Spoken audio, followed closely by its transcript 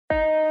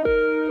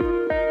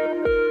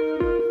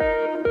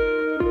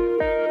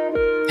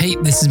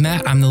This is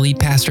Matt. I'm the lead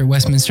pastor at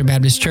Westminster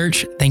Baptist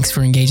Church. Thanks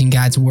for engaging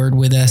God's Word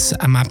with us.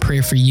 My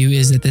prayer for you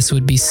is that this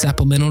would be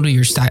supplemental to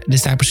your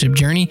discipleship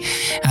journey.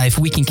 If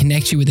we can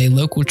connect you with a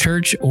local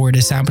church or a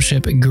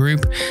discipleship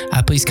group,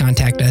 please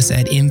contact us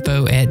at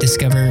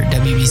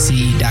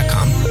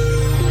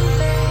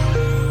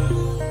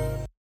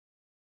info@discoverwbc.com.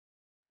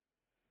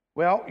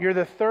 Well, you're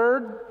the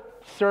third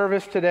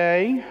service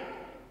today,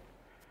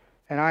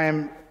 and I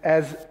am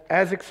as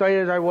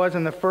excited as I was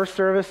in the first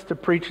service to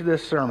preach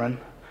this sermon.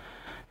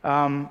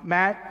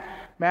 Matt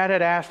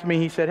had asked me,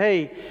 he said,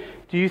 hey,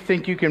 do you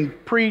think you can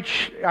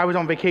preach? I was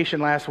on vacation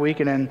last week,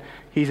 and then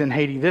he's in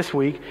Haiti this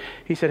week.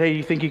 He said, hey, do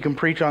you think you can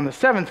preach on the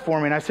 7th for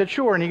me? And I said,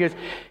 sure. And he goes,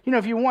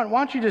 if you want,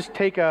 why don't you just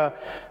take an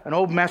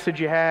old message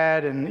you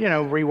had and,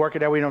 rework it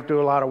that way you don't do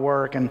a lot of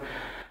work. And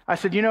I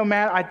said,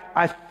 Matt,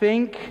 I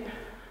think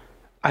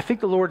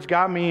the Lord's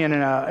got me in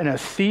a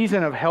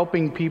season of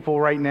helping people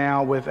right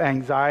now with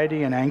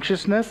anxiety and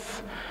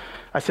anxiousness.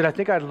 I said, I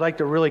think I'd like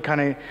to really kind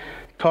of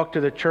talk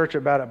to the church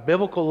about a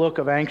biblical look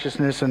of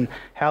anxiousness and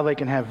how they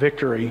can have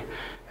victory.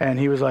 And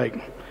he was like,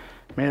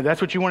 man, if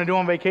that's what you want to do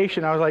on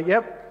vacation. I was like,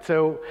 yep.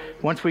 So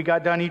once we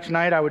got done each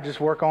night, I would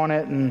just work on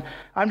it. And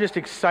I'm just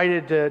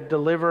excited to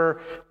deliver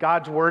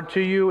God's word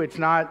to you. It's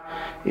not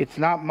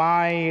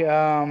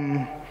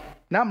my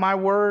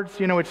words,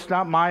 it's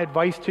not my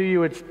advice to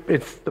you.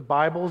 It's the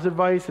Bible's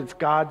advice. It's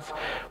God's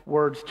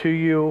words to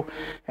you.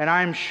 And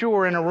I'm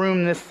sure in a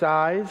room this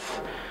size,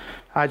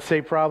 I'd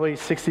say probably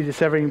 60 to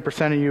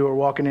 70% of you are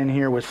walking in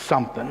here with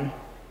something.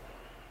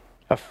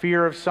 A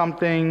fear of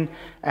something,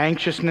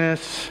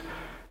 anxiousness.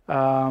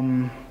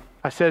 I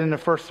said in the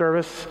first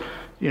service,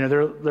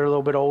 they're a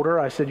little bit older.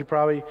 I said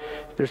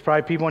there's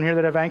probably people in here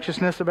that have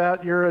anxiousness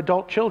about your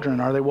adult children.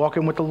 Are they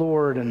walking with the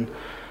Lord and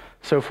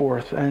so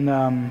forth? And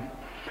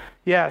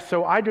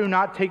so I do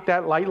not take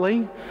that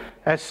lightly.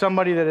 As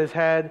somebody that has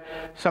had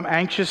some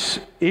anxious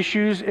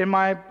issues in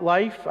my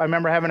life, I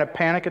remember having a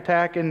panic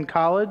attack in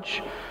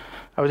college.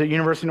 I was at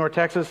University of North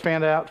Texas,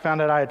 found out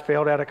I had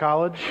failed out of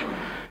college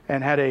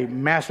and had a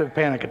massive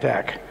panic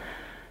attack.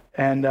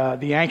 And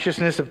the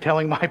anxiousness of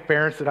telling my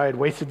parents that I had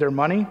wasted their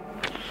money,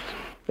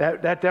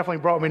 that definitely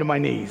brought me to my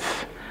knees.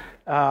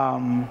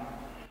 But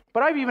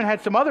I've even had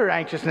some other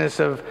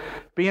anxiousness of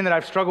being that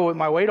I've struggled with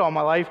my weight all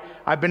my life.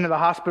 I've been to the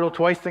hospital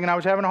twice thinking I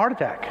was having a heart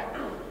attack.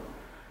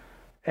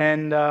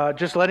 And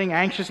just letting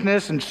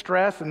anxiousness and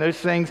stress and those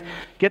things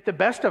get the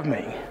best of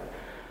me.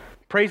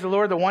 Praise the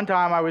Lord, the one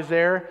time I was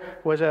there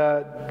was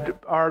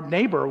our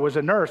neighbor was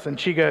a nurse, and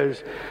she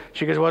goes,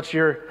 well, it's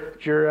your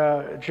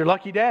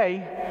lucky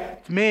day.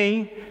 It's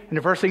me. And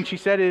the first thing she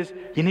said is,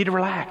 you need to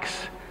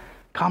relax.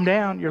 Calm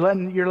down. You're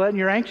letting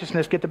your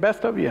anxiousness get the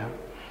best of you.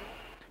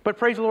 But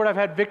praise the Lord, I've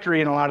had victory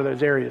in a lot of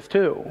those areas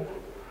too.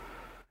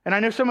 And I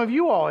know some of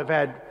you all have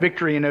had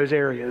victory in those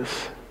areas.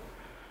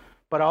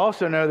 But I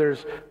also know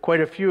there's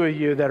quite a few of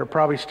you that are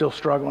probably still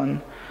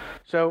struggling.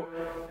 So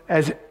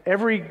as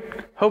every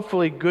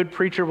hopefully good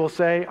preacher will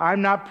say,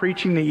 I'm not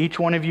preaching to each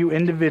one of you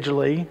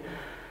individually.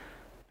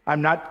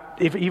 I'm not,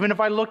 even if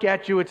I look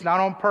at you, it's not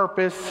on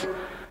purpose,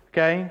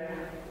 okay?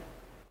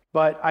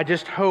 But I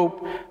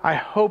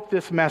hope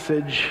this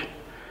message,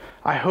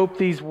 I hope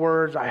these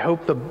words, I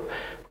hope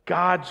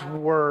God's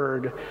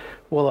word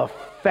will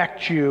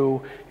affect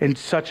you in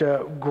such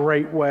a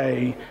great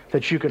way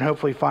that you can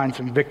hopefully find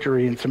some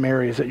victory in some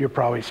areas that you're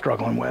probably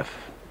struggling with.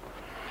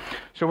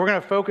 So we're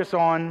going to focus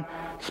on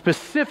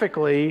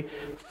specifically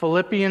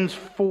Philippians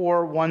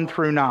 4, 1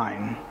 through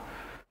 9.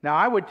 Now,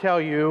 I would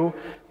tell you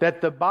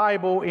that the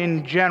Bible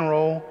in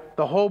general,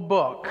 the whole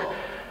book,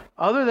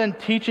 other than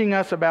teaching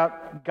us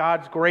about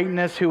God's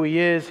greatness, who He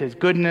is, His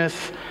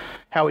goodness,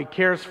 how He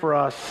cares for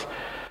us,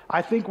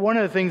 I think one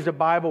of the things the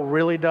Bible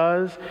really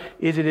does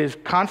is it is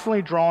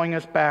constantly drawing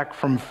us back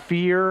from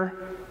fear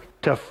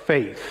to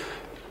faith.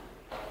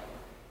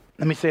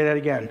 Let me say that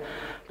again.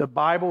 The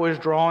Bible is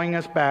drawing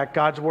us back.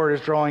 God's Word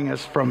is drawing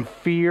us from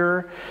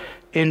fear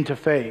into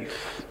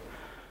faith.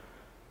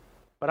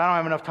 But I don't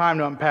have enough time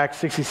to unpack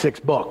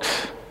 66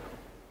 books.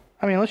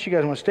 I mean, unless you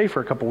guys want to stay for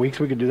a couple weeks,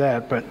 we could do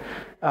that. But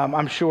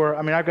I'm sure.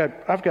 I mean,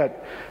 I've got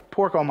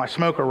pork on my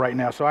smoker right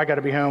now, so I got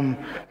to be home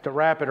to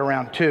wrap it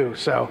around 2.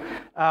 So,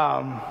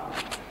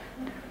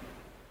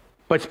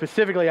 but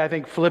specifically, I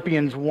think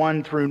Philippians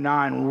 1 through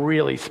 9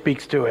 really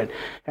speaks to it.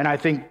 And I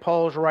think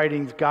Paul's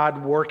writings,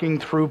 God working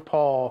through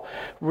Paul,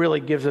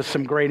 really gives us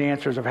some great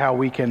answers of how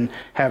we can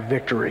have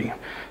victory.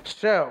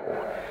 So,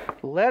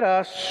 let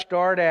us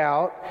start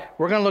out.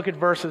 We're going to look at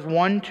verses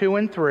 1, 2,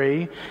 and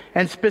 3.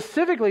 And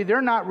specifically,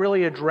 they're not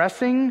really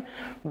addressing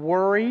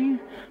worry,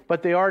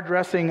 but they are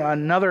addressing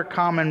another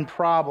common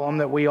problem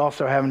that we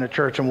also have in the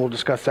church, and we'll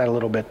discuss that a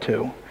little bit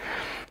too.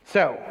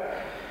 So,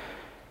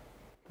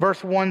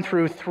 verse 1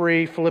 through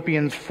 3,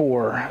 Philippians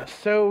 4.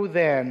 So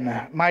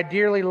then, my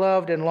dearly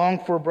loved and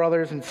longed for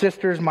brothers and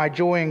sisters, my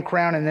joy and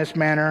crown in this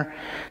manner,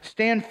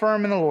 stand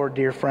firm in the Lord,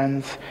 dear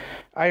friends.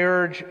 I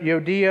urge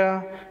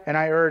Euodia and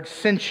I urge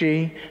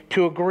Syntyche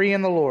to agree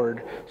in the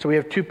Lord. So we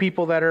have two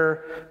people that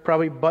are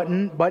probably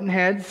button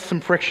heads,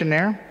 some friction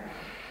there.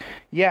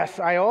 Yes,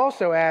 I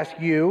also ask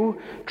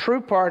you,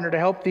 true partner, to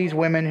help these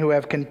women who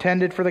have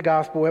contended for the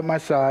gospel at my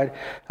side,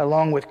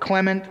 along with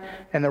Clement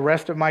and the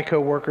rest of my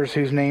co-workers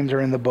whose names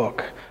are in the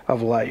book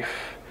of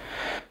life.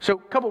 So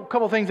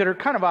couple things that are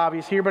kind of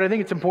obvious here, but I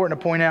think it's important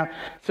to point out.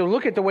 So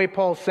look at the way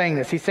Paul's saying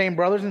this. He's saying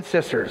brothers and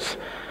sisters.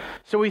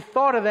 So he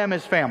thought of them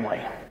as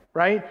family,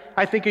 right?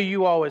 I think of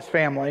you all as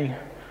family.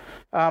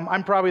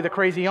 I'm probably the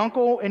crazy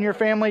uncle in your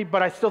family,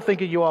 but I still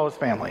think of you all as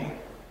family.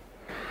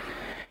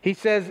 He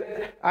says,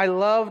 I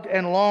loved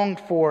and longed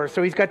for.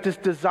 So he's got this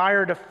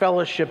desire to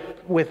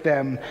fellowship with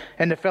them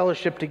and to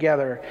fellowship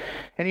together.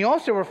 And he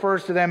also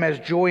refers to them as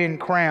joy and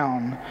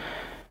crown.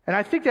 And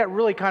I think that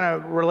really kind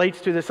of relates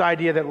to this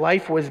idea that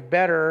life was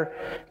better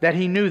that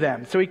he knew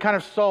them. So he kind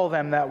of saw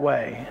them that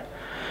way.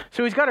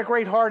 So he's got a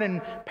great heart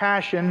and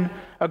passion,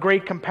 a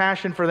great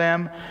compassion for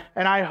them.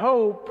 And I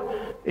hope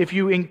if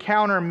you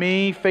encounter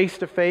me face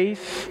to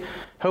face,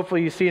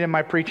 hopefully you see it in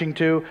my preaching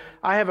too,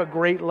 I have a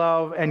great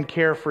love and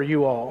care for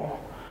you all.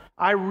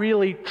 I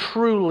really,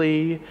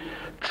 truly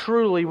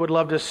would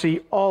love to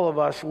see all of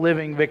us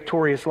living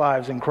victorious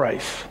lives in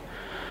Christ.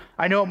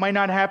 I know it might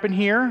not happen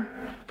here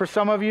for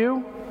some of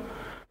you,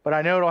 but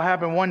I know it'll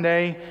happen one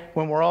day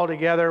when we're all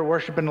together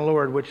worshiping the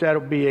Lord, which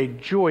that'll be a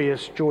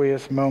joyous,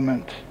 joyous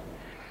moment.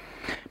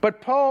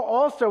 But Paul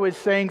also is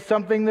saying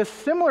something that's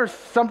similar,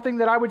 something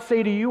that I would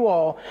say to you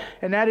all,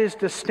 and that is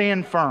to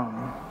stand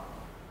firm.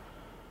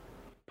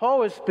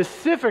 Paul is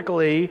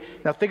specifically,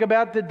 now think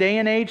about the day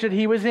and age that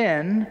he was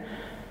in,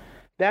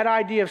 that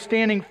idea of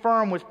standing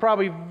firm was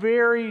probably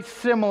very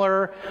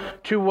similar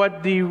to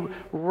what the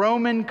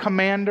Roman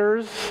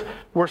commanders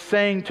were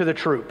saying to the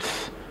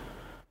troops.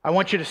 I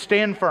want you to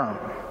stand firm.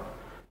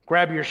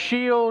 Grab your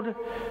shield,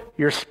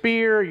 your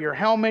spear, your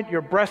helmet,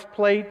 your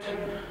breastplate,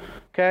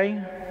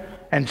 okay?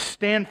 And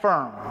stand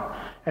firm.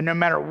 And no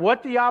matter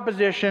what the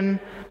opposition,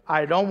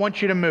 I don't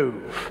want you to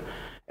move.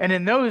 And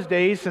in those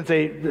days, since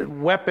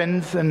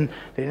weapons and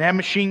they didn't have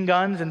machine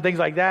guns and things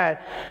like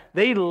that,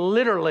 they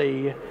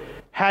literally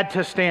had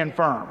to stand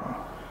firm.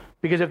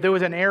 Because if there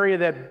was an area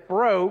that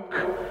broke,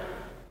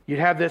 you'd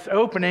have this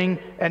opening,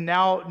 and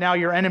now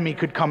your enemy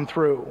could come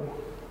through.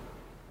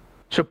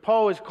 So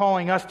Paul is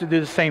calling us to do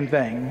the same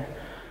thing,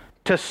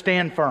 to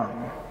stand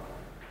firm.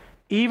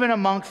 Even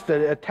amongst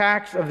the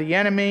attacks of the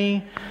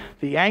enemy,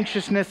 the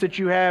anxiousness that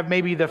you have,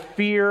 maybe the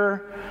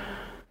fear.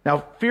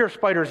 Now, fear of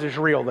spiders is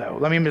real, though.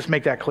 Let me just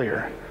make that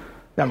clear.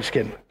 No, I'm just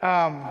kidding.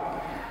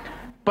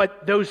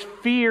 But those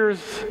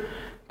fears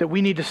that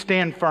we need to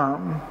stand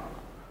firm.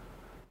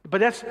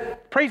 But that's,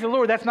 praise the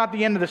Lord, that's not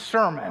the end of the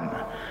sermon.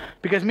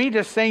 Because me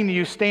just saying to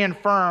you, stand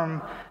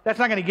firm, that's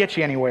not going to get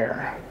you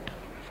anywhere.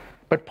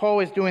 But Paul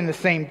is doing the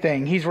same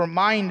thing. He's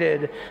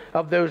reminded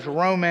of those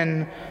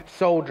Roman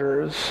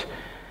soldiers.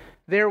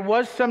 There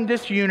was some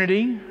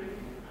disunity,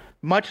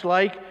 much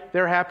like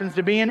there happens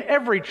to be in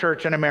every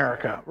church in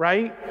America,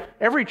 right?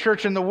 Every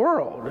church in the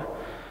world.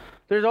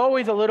 There's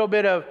always a little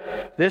bit of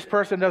this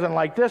person doesn't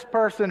like this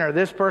person, or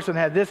this person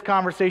had this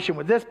conversation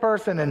with this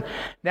person, and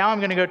now I'm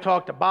going to go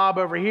talk to Bob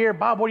over here.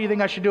 Bob, what do you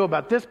think I should do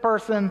about this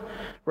person,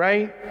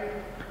 right?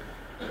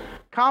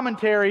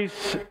 Commentaries,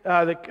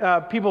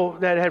 the people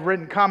that had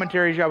written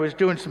commentaries, I was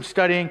doing some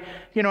studying,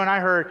 and I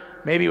heard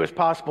maybe it was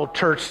possible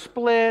church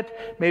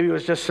split, maybe it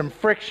was just some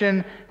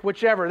friction,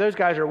 whichever. Those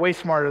guys are way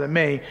smarter than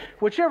me.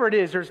 Whichever it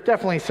is, there's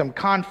definitely some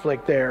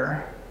conflict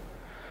there.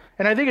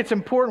 And I think it's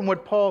important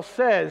what Paul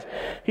says.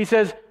 He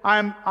says,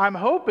 I'm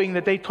hoping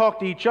that they talk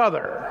to each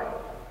other.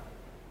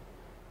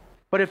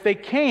 But if they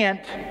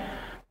can't,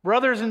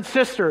 brothers and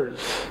sisters,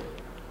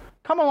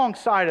 come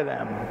alongside of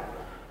them,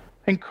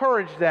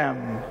 encourage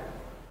them,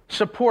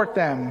 support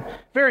them.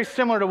 Very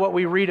similar to what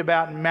we read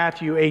about in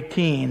Matthew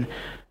 18.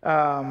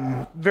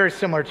 Very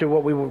similar to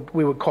what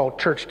we would call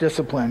church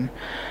discipline.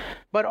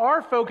 But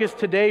our focus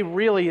today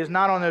really is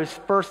not on those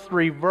first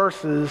 3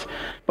 verses,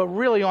 but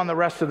really on the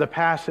rest of the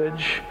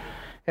passage.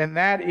 And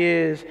that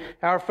is,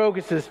 our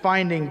focus is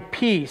finding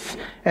peace,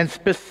 and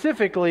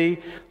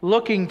specifically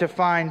looking to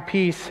find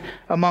peace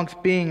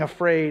amongst being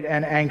afraid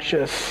and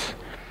anxious.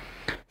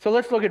 So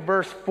let's look at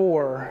verse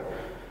 4.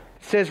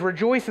 It says,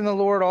 rejoice in the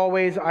Lord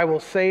always. I will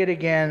say it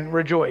again,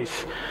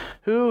 rejoice.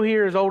 Who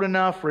here is old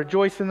enough?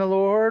 Rejoice in the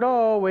Lord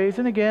always.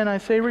 And again, I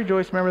say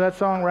rejoice. Remember that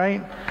song,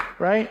 right?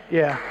 Right?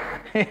 Yeah.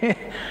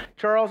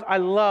 Charles, I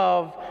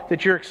love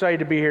that you're excited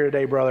to be here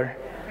today, brother.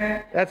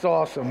 That's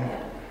awesome.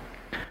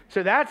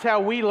 So that's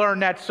how we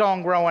learned that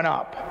song growing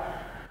up.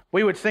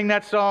 We would sing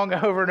that song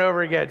over and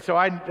over again. So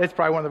it's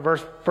probably one of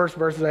the first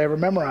verses I ever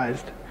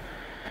memorized.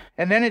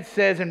 And then it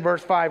says in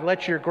verse 5,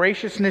 let your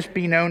graciousness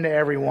be known to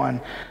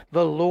everyone.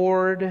 The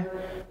Lord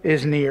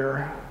is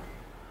near.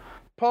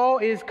 Paul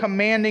is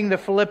commanding the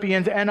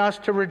Philippians and us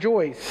to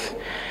rejoice.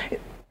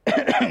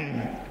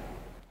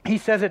 He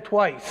says it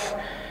twice.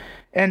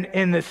 And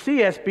in the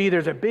CSB,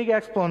 there's a big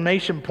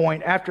exclamation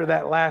point after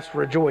that last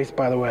rejoice,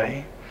 by the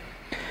way.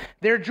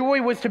 Their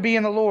joy was to be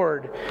in the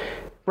Lord.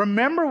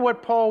 Remember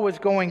what Paul was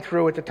going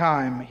through at the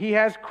time. He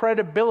has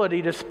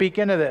credibility to speak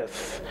into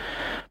this.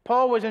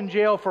 Paul was in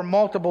jail for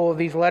multiple of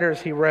these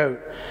letters he wrote.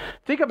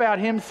 Think about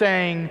him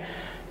saying,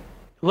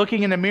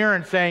 looking in the mirror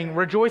and saying,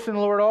 rejoice in the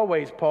Lord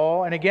always,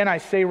 Paul. And again, I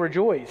say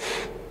rejoice.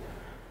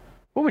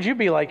 What would you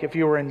be like if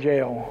you were in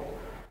jail?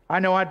 I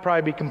know I'd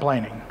probably be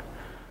complaining.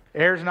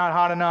 Air's not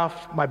hot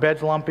enough. My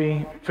bed's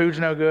lumpy. Food's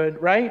no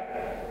good, right?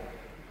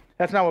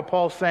 That's not what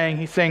Paul's saying.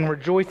 He's saying,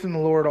 rejoice in the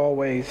Lord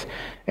always.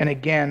 And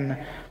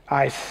again,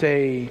 I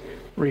say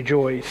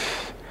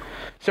rejoice.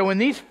 So in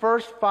these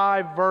first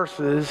 5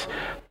 verses,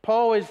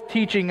 Paul is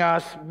teaching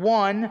us,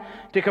 1,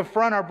 to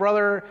confront our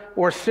brother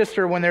or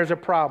sister when there's a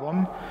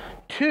problem.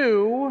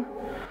 2,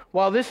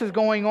 while this is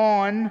going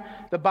on,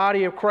 the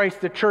body of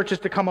Christ, the church, is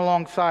to come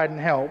alongside and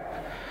help.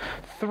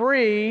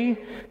 3,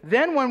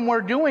 then when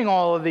we're doing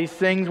all of these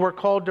things, we're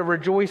called to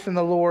rejoice in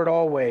the Lord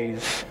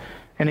always.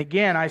 And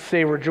again, I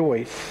say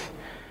rejoice.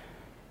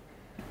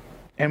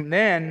 And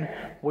then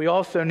we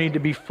also need to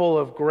be full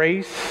of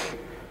grace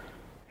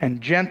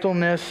and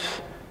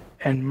gentleness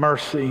and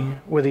mercy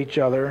with each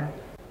other.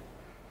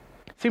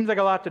 Seems like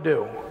a lot to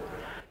do.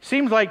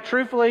 Seems like,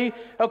 truthfully,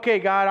 okay,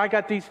 God, I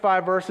got these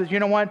 5 verses. You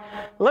know what?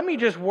 Let me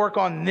just work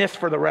on this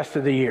for the rest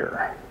of the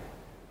year.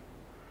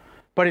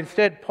 But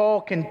instead,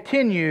 Paul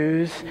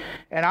continues,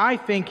 and I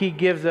think he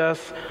gives us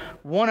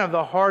one of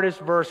the hardest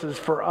verses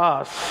for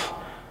us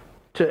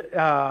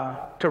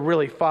to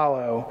really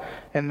follow,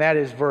 and that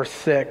is verse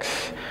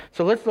 6.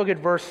 So let's look at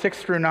verse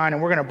 6 through 9,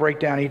 and we're going to break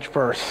down each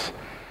verse.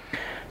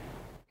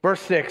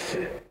 Verse 6,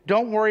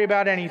 don't worry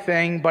about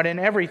anything, but in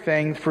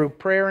everything, through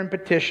prayer and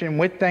petition,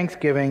 with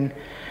thanksgiving,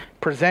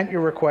 present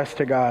your requests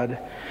to God.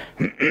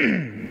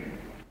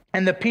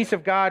 And the peace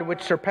of God,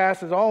 which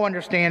surpasses all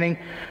understanding,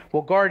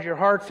 will guard your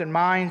hearts and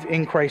minds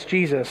in Christ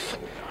Jesus.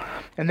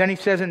 And then he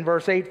says in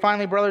verse 8,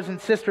 finally, brothers and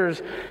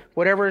sisters,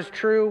 whatever is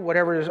true,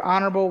 whatever is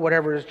honorable,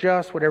 whatever is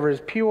just, whatever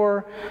is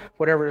pure,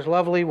 whatever is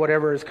lovely,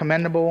 whatever is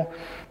commendable,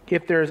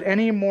 if there is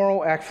any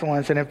moral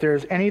excellence, and if there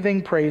is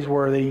anything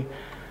praiseworthy,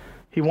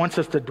 he wants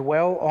us to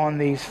dwell on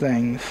these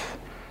things.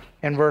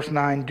 In verse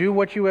 9, do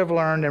what you have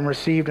learned and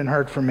received and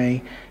heard from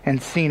me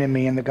and seen in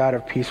me, and the God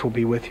of peace will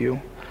be with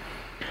you.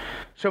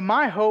 So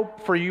my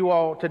hope for you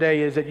all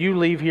today is that you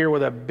leave here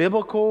with a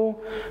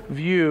biblical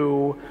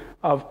view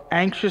of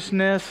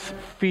anxiousness,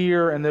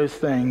 fear, and those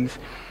things.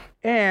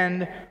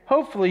 And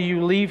hopefully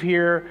you leave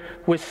here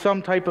with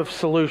some type of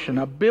solution,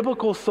 a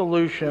biblical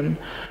solution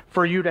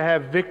for you to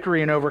have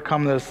victory and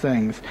overcome those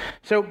things.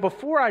 So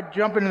before I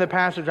jump into the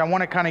passage, I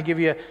want to kind of give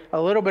you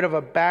a little bit of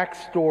a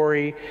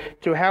backstory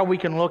to how we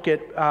can look at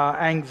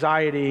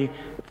anxiety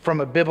from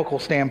a biblical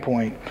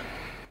standpoint.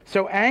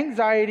 So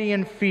anxiety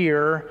and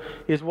fear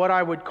is what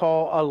I would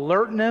call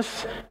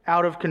alertness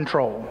out of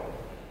control.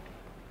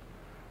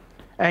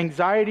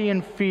 Anxiety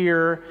and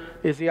fear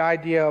is the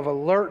idea of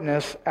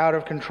alertness out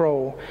of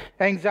control.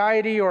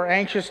 Anxiety or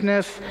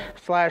anxiousness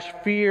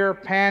 / fear,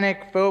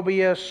 panic,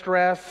 phobia,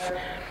 stress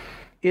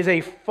is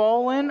a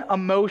fallen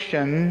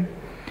emotion,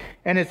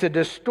 and it's a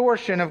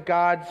distortion of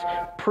God's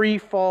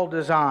pre-fall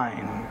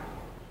design.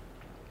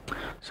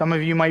 Some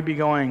of you might be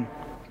going,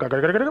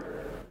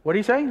 what did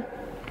he say?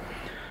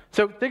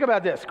 So think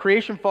about this,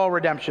 creation, fall,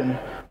 redemption.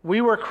 We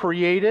were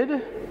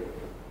created.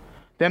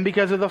 Then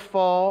because of the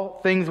fall,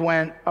 things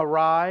went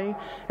awry,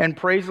 and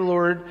praise the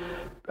Lord,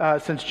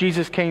 since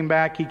Jesus came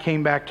back, he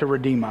came back to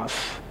redeem us.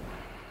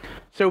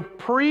 So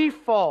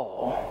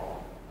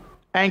pre-fall,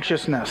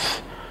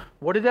 anxiousness,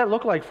 what did that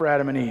look like for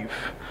Adam and Eve?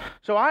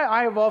 So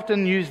I have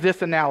often used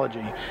this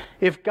analogy.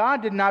 If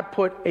God did not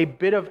put a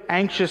bit of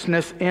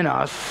anxiousness in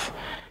us,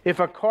 if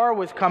a car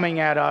was coming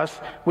at us,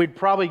 we'd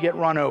probably get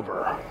run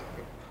over.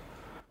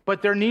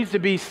 But there needs to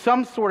be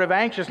some sort of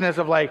anxiousness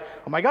of like,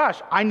 oh my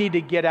gosh, I need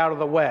to get out of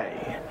the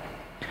way.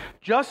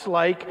 Just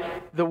like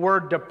the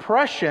word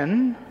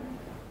depression,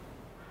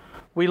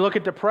 we look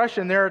at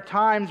depression, there are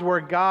times where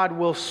God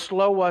will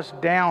slow us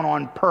down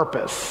on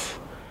purpose.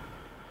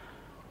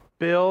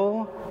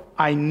 Bill,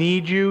 I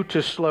need you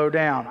to slow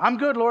down. I'm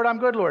good, Lord.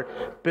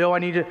 Bill, I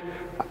need to...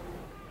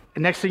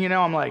 And next thing you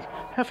know, I'm like,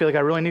 I feel like I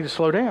really need to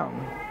slow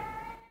down.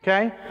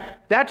 Okay?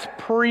 That's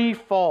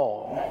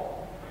pre-fall.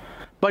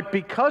 But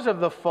because of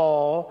the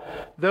fall,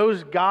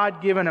 those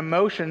God-given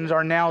emotions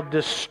are now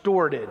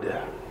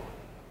distorted.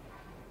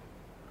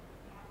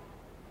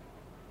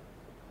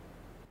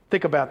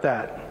 Think about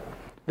that.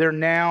 They're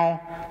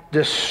now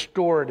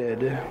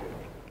distorted.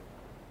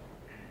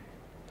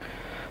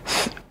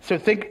 So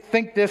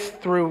think this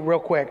through real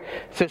quick.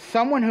 So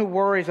someone who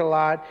worries a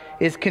lot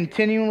is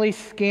continually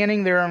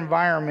scanning their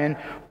environment,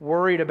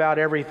 worried about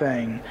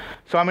everything.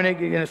 So in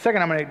a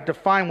second, I'm going to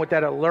define what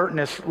that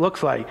alertness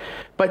looks like.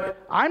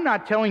 But I'm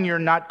not telling you're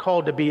not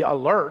called to be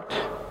alert,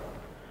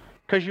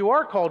 because you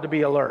are called to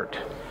be alert.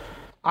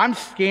 I'm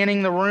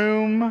scanning the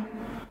room,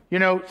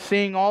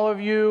 seeing all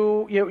of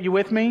you. You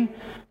with me?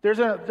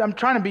 I'm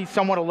trying to be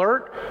somewhat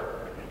alert.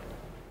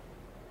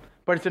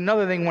 But it's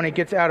another thing when it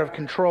gets out of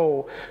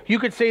control. You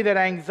could say that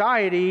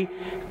anxiety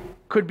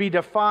could be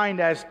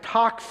defined as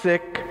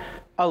toxic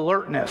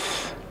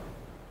alertness.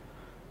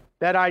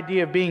 That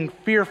idea of being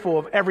fearful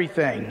of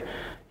everything.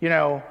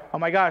 Oh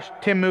my gosh,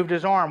 Tim moved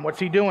his arm. What's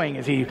he doing?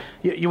 Is he,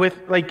 you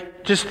with,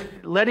 just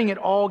letting it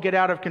all get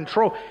out of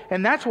control.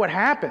 And that's what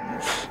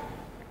happens.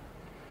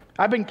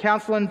 I've been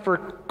counseling for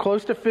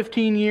close to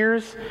 15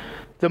 years.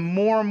 The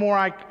more and more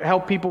I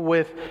help people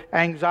with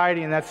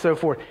anxiety and that so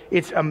forth,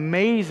 it's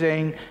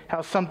amazing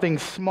how something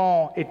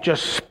small, it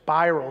just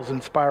spirals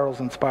and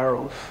spirals and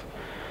spirals.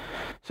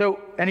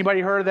 So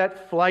anybody heard of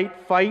that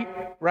flight, fight,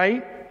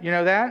 right? You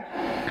know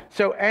that?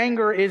 So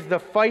anger is the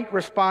fight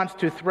response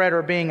to threat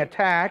or being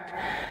attacked.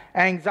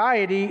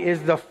 Anxiety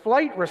is the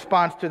flight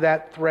response to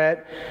that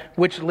threat,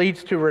 which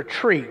leads to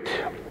retreat.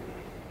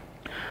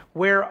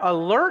 Where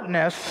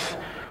alertness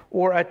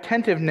or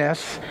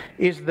attentiveness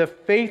is the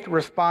faith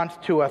response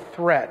to a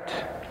threat.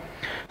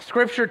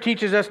 Scripture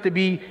teaches us to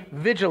be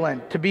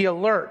vigilant, to be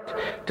alert,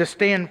 to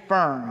stand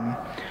firm.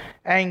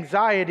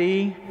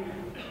 Anxiety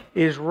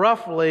is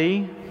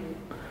roughly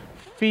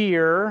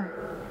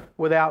fear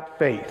without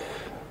faith.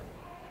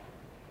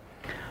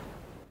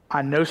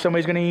 I know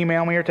somebody's going to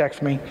email me or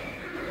text me.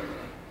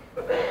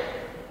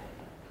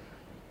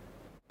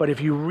 But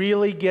if you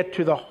really get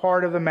to the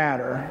heart of the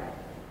matter,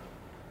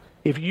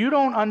 if you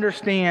don't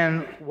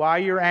understand why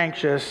you're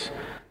anxious,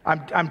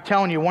 I'm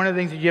telling you, one of the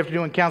things that you have to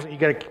do in counseling, you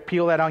got to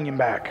peel that onion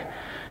back.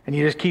 And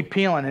you just keep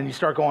peeling and you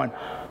start going,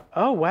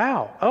 oh,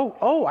 wow.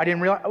 Oh, I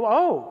didn't realize.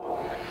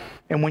 Oh.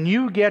 And when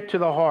you get to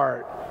the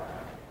heart,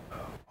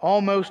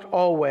 almost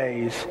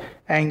always,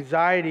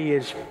 anxiety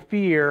is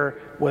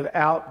fear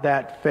without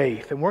that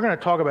faith. And we're going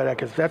to talk about that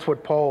because that's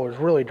what Paul is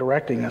really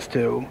directing us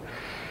to.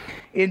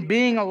 In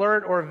being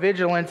alert or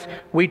vigilance,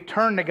 we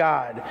turn to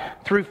God.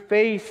 Through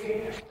faith,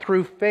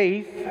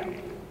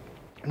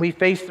 we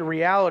face the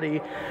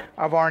reality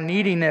of our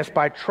neediness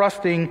by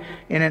trusting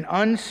in an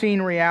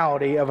unseen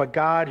reality of a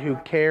God who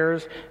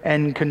cares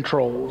and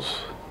controls.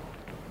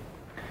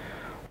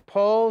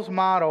 Paul's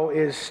motto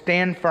is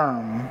stand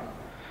firm.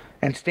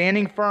 And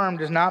standing firm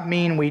does not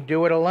mean we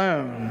do it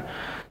alone.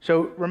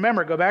 So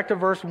remember, go back to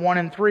verse 1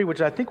 and 3,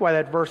 which I think why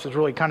that verse is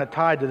really kind of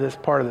tied to this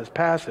part of this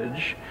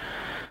passage.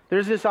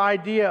 There's this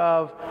idea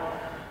of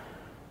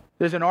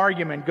there's an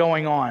argument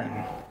going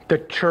on. The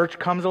church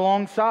comes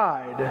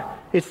alongside.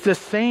 It's the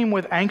same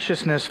with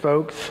anxiousness,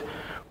 folks.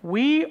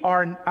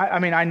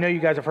 I know you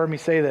guys have heard me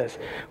say this.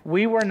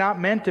 We were not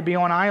meant to be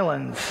on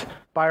islands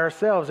by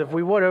ourselves. If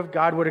we would have,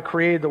 God would have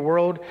created the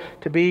world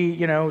to be,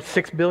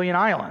 6 billion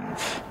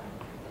islands.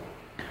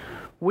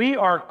 We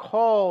are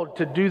called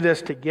to do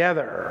this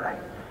together.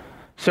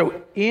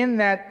 So in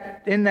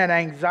that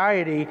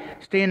anxiety,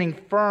 standing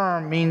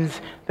firm means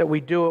that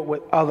we do it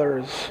with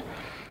others.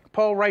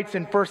 Paul writes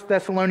in 1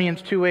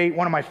 Thessalonians 2:8,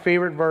 one of my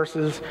favorite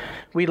verses,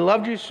 "We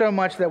loved you so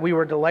much that we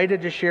were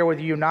delighted to share with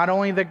you not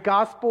only the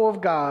gospel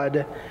of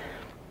God,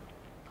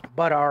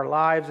 but our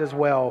lives as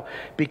well,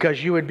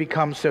 because you had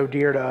become so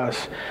dear to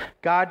us."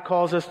 God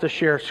calls us to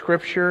share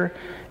Scripture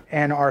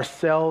and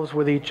ourselves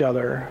with each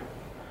other.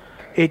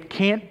 It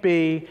can't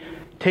be,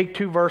 take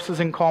 2 verses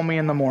and call me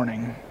in the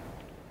morning.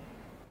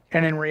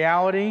 And in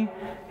reality,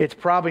 it's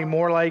probably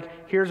more like,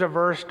 here's a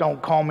verse,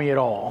 don't call me at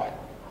all.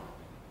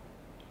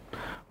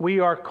 We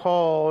are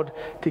called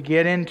to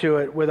get into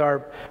it with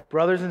our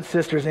brothers and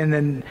sisters in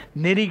the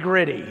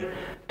nitty-gritty,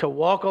 to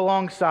walk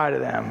alongside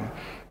of them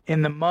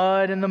in the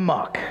mud and the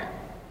muck.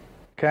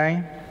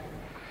 Okay?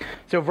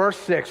 So verse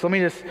 6,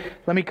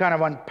 let me kind of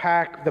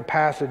unpack the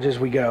passage as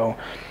we go.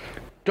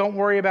 Don't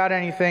worry about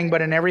anything,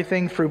 but in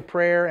everything through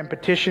prayer and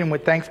petition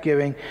with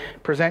thanksgiving,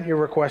 present your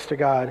request to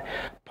God.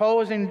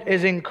 Paul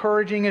is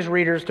encouraging his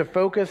readers to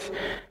focus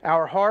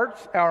our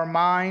hearts, our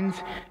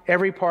minds,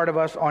 every part of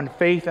us on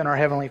faith in our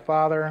Heavenly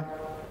Father.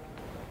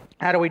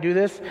 How do we do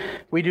this?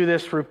 We do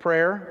this through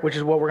prayer, which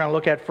is what we're going to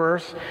look at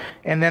first,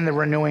 and then the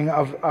renewing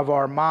of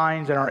our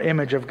minds and our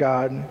image of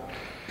God.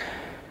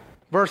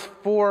 Verse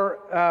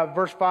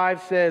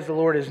 5 says, the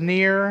Lord is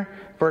near.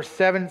 Verse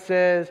 7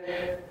 says,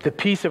 the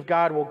peace of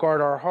God will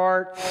guard our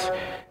hearts.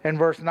 And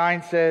verse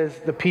 9 says,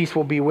 the peace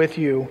will be with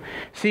you.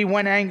 See,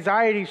 when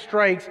anxiety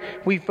strikes,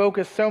 we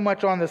focus so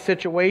much on the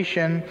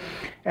situation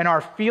and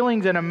our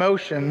feelings and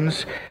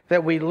emotions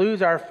that we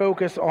lose our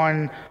focus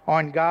on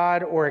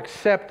God or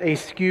accept a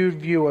skewed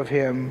view of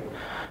Him.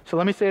 So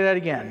let me say that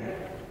again.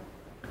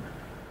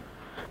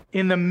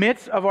 In the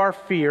midst of our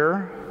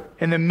fear,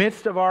 in the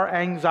midst of our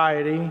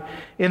anxiety,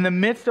 in the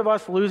midst of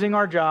us losing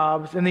our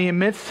jobs, in the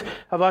midst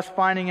of us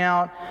finding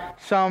out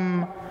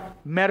some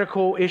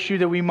medical issue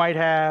that we might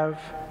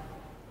have,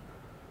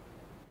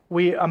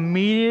 we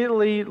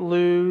immediately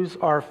lose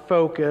our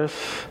focus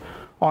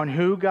on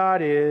who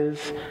God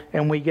is,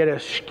 and we get a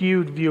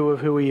skewed view of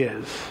who He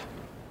is.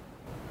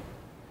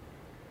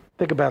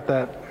 Think about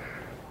that.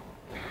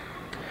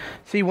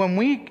 See, when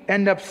we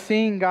end up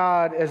seeing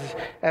God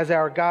as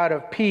our God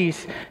of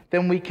peace,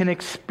 then we can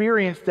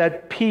experience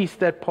that peace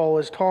that Paul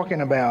is talking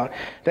about,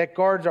 that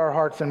guards our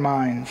hearts and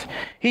minds.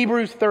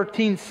 Hebrews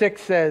 13:6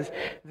 says,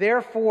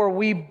 therefore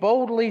we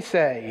boldly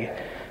say,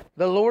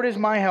 the Lord is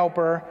my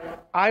helper,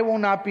 I will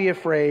not be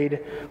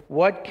afraid.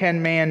 What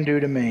can man do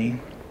to me?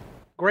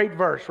 Great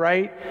verse,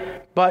 right?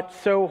 But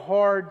so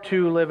hard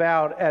to live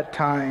out at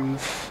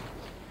times.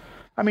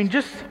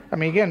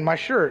 Again, my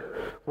shirt,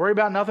 worry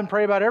about nothing,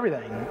 pray about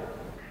everything.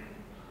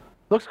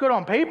 Looks good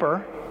on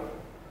paper.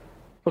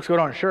 Looks good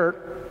on a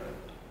shirt.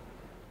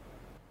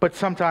 but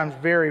sometimes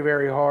very,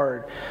 very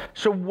hard.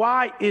 So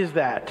why is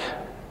that?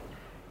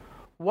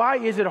 Why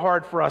is it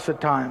hard for us at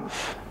times?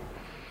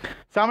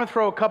 So I'm going to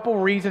throw a couple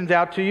reasons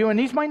out to you, and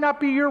these might not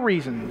be your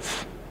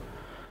reasons.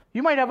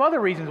 You might have other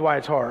reasons why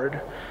it's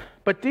hard,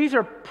 but these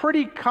are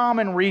pretty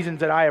common reasons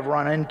that I have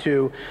run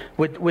into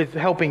with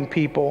helping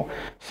people.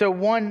 So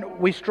one,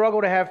 we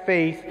struggle to have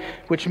faith,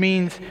 which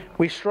means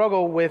we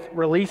struggle with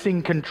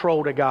releasing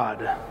control to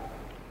God.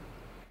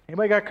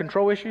 Anybody got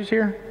control issues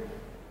here?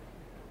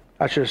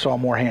 I should have saw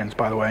more hands,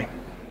 by the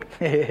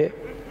way.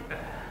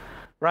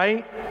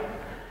 Right?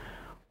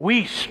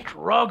 We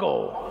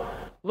struggle.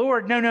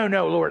 Lord, no,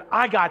 Lord,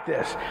 I got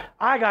this.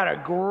 I got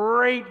a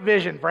great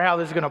vision for how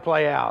this is going to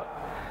play out.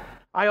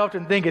 I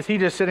often think, is he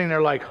just sitting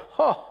there like,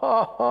 ha,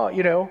 ha,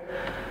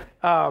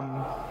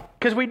 ha,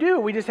 because we do.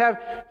 We just have,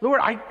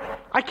 Lord,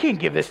 I can't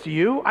give this to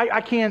you.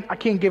 I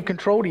can't give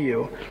control to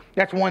you.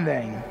 That's one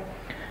thing.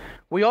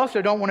 We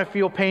also don't want to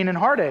feel pain and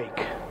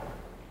heartache.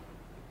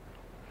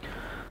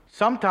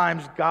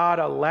 Sometimes God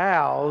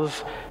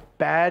allows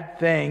bad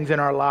things in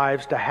our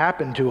lives to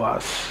happen to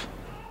us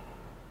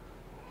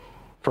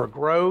for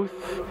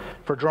growth,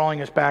 for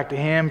drawing us back to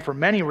Him, for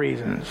many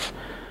reasons.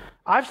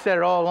 I've said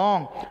it all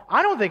along.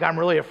 I don't think I'm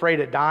really afraid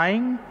of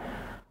dying.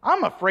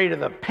 I'm afraid of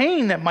the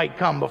pain that might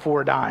come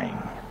before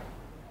dying.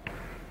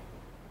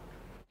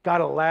 God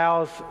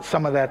allows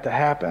some of that to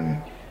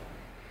happen.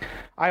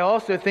 I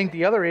also think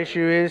the other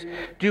issue is,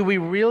 do we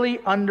really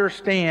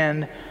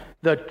understand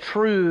the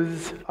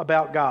truths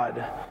about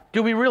God?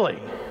 Do we really?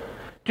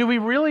 Do we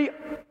really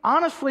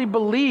honestly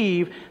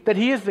believe that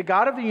He is the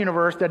God of the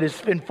universe that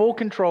is in full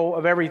control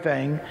of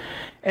everything,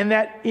 and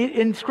that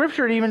in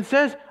Scripture it even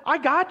says, I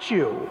got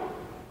you.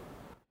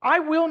 I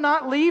will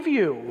not leave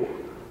you.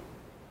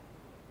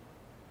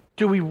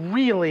 Do we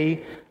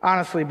really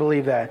honestly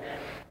believe that?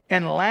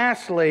 And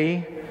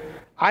lastly,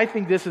 I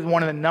think this is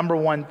one of the number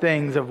one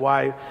things of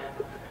why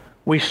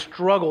we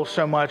struggle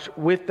so much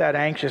with that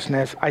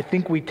anxiousness. I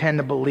think we tend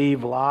to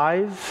believe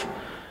lies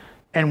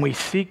and we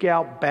seek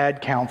out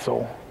bad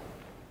counsel.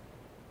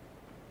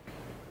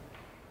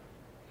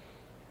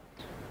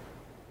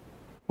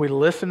 We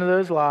listen to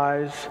those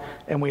lies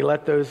and we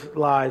let those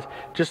lies,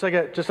 just like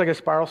a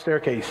spiral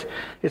staircase.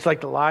 It's like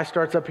the lie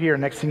starts up here,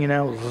 next thing you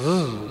know,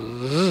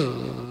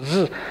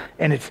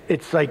 and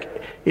it's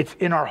like it's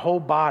in our whole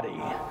body,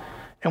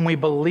 and we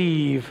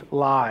believe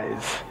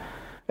lies.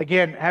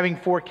 Again, having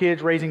 4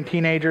 kids, raising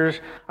teenagers,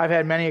 I've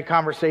had many a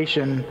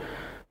conversation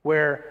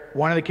where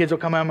one of the kids will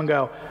come home and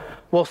go,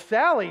 well,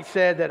 Sally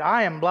said that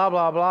I am blah,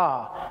 blah,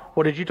 blah.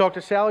 Well, did you talk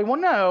to Sally? Well,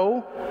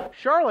 no.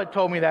 Charlotte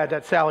told me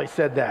that Sally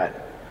said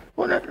that.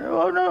 Well,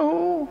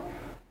 no.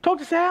 Talk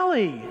to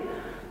Sally.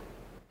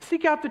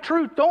 Seek out the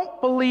truth.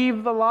 Don't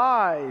believe the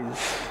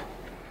lies.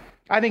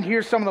 I think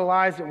here's some of the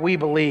lies that we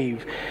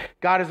believe.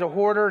 God is a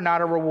hoarder,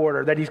 not a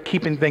rewarder, that He's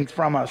keeping things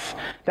from us.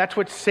 That's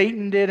what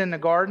Satan did in the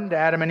garden to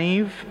Adam and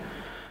Eve.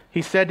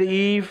 He said to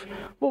Eve,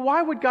 well,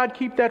 why would God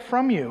keep that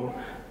from you?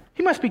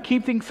 He must be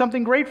keeping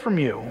something great from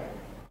you,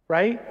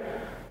 right?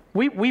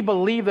 We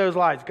believe those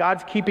lies.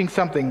 God's keeping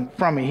something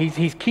from me.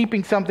 He's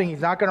keeping something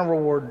He's not going to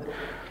reward.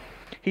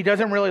 He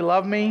doesn't really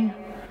love me.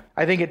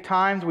 I think at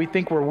times we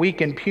think we're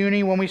weak and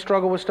puny when we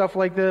struggle with stuff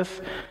like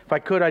this. If I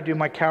could, I'd do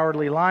my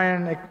Cowardly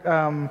Lion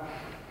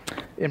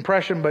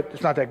impression, but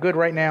it's not that good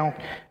right now.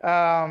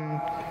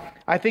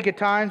 I think at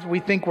times we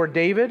think we're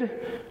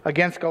David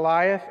against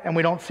Goliath and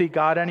we don't see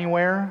God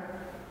anywhere.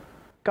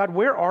 God,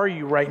 where are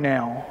you right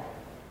now?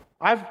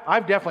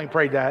 I've definitely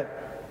prayed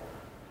that.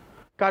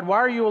 God, why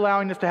are you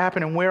allowing this to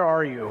happen, and where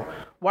are you?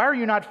 Why are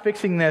you not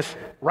fixing this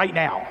right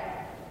now?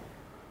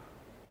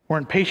 We're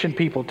impatient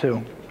people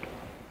too.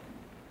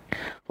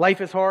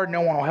 Life is hard.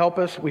 No one will help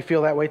us. We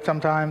feel that way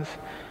sometimes.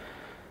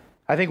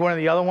 I think one of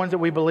the other ones that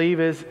we believe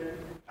is,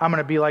 I'm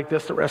going to be like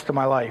this the rest of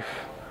my life.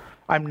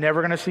 I'm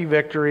never going to see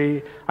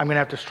victory. I'm going to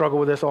have to struggle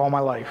with this all my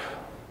life.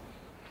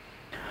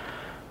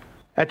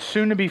 At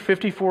soon to be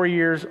 54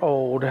 years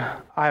old,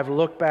 I have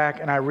looked back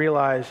and I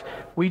realize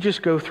we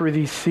just go through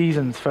these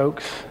seasons,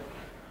 folks.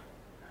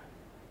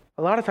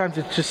 A lot of times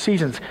it's just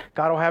seasons.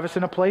 God will have us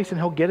in a place and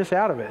He'll get us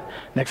out of it.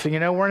 Next thing you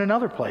know, we're in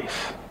another place.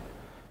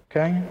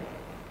 Okay?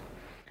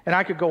 And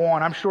I could go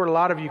on. I'm sure a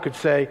lot of you could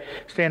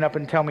stand up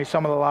and tell me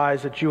some of the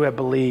lies that you have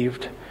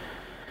believed.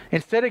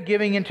 Instead of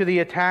giving into the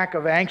attack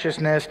of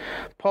anxiousness,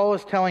 Paul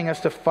is telling us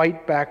to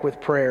fight back with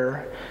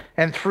prayer.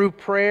 And through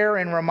prayer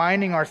and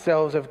reminding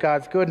ourselves of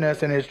God's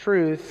goodness and His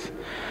truths,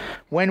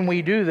 when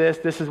we do this,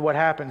 this is what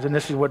happens. And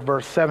this is what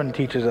verse 7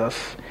 teaches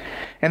us.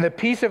 And the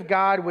peace of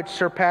God, which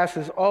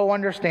surpasses all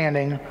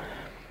understanding,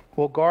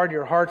 will guard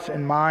your hearts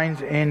and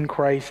minds in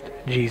Christ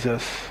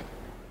Jesus.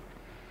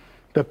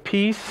 The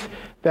peace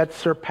that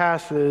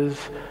surpasses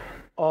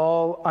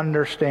all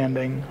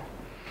understanding.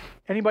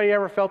 Anybody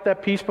ever felt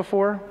that peace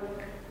before?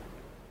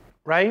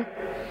 Right?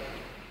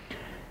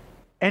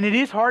 And it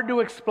is hard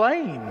to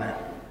explain.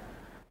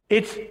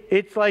 It's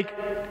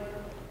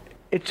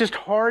just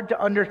hard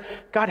to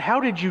God,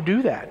 how did you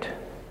do that?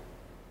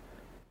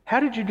 How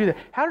did you do that?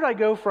 How did I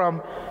go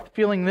from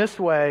feeling this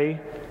way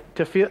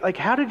to feel like,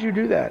 how did you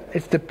do that?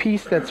 It's the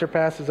peace that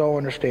surpasses all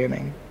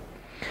understanding.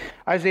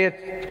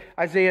 Isaiah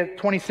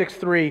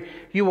 26:3,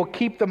 you will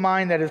keep the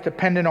mind that is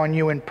dependent on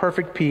you in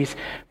perfect peace,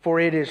 for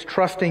it is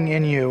trusting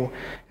in you.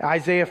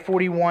 Isaiah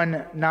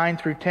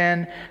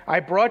 41:9-10, I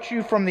brought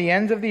you from the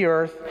ends of the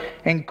earth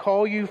and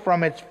call you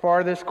from its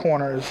farthest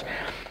corners.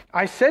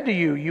 I said to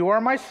you, you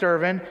are my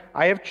servant.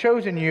 I have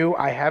chosen you.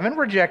 I haven't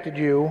rejected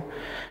you.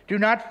 Do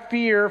not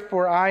fear,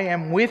 for I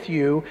am with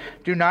you.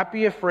 Do not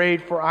be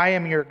afraid, for I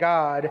am your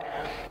God.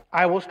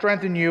 I will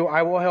strengthen you.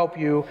 I will help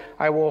you.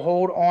 I will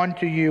hold on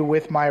to you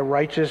with my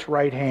righteous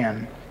right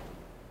hand.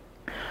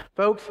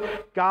 Folks,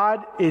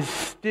 God is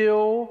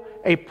still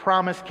a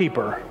promise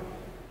keeper.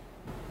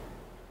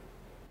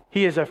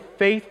 He is a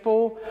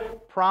faithful,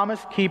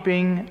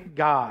 promise-keeping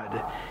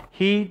God.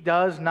 He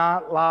does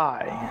not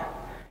lie.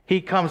 He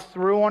comes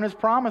through on his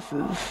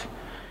promises.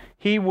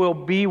 He will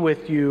be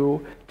with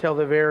you till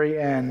the very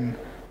end.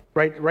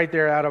 Right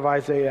there out of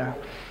Isaiah.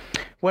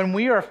 When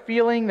we are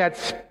feeling that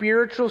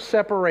spiritual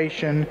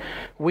separation,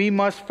 we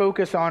must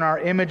focus on our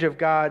image of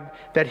God,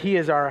 that he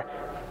is our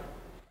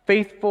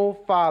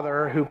faithful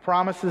Father who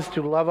promises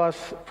to love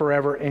us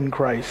forever in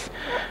Christ.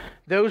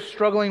 Those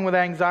struggling with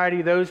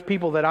anxiety, those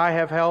people that I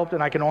have helped,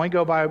 and I can only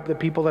go by the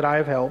people that I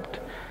have helped,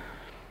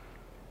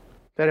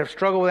 that have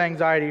struggled with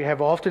anxiety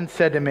have often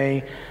said to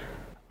me,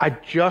 I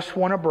just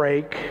want a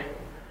break.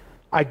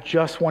 I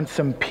just want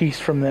some peace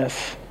from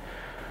this.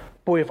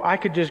 Boy, if I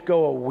could just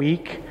go a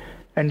week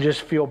and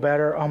just feel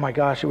better, oh my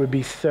gosh, it would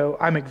be so,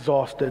 I'm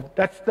exhausted.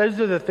 Those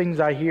are the things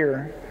I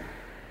hear.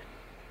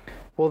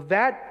 Well,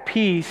 that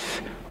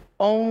peace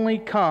only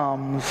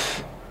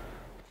comes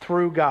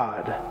through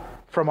God,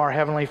 from our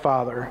Heavenly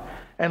Father.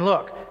 And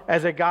look,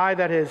 as a guy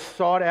that has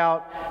sought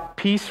out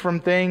peace from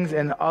things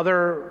in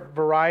other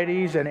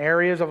varieties and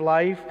areas of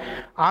life,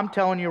 I'm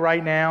telling you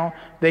right now,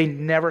 they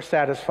never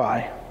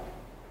satisfy.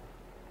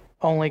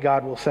 Only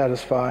God will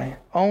satisfy.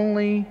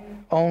 Only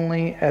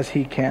as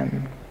he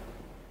can.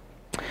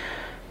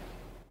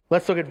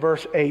 Let's look at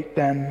verse 8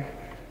 then.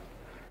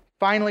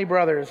 Finally,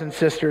 brothers and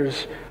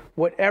sisters,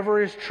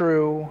 whatever is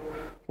true,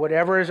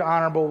 whatever is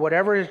honorable,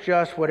 whatever is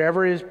just,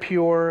 whatever is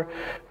pure,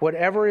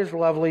 whatever is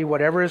lovely,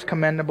 whatever is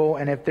commendable,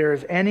 and if there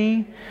is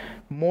any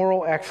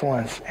moral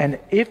excellence, and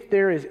if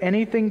there is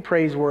anything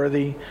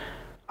praiseworthy,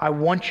 I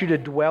want you to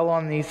dwell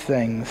on these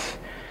things.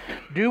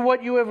 Do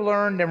what you have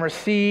learned and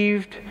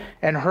received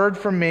and heard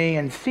from me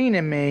and seen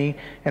in me,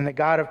 and the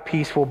God of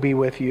peace will be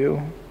with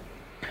you.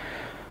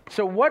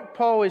 So what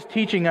Paul is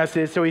teaching us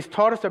is, so he's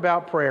taught us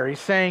about prayer. He's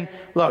saying,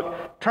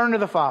 look, turn to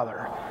the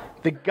Father,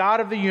 the God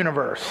of the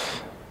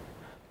universe.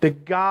 The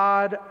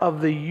God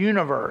of the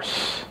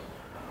universe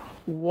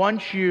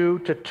wants you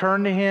to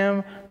turn to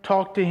him,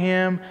 talk to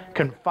him,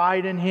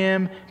 confide in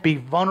him, be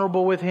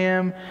vulnerable with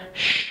him,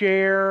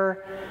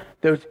 share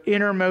those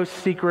innermost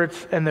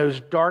secrets and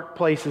those dark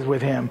places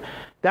with him.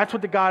 That's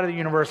what the God of the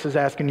universe is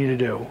asking you to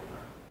do.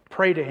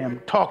 Pray to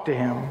him, talk to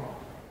him.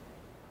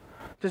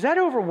 Does that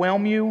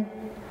overwhelm you?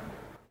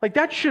 Like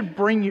that should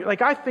bring you,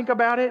 like I think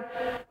about it,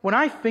 when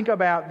I think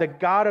about the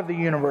God of the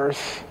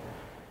universe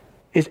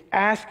is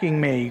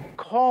asking me,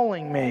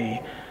 calling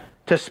me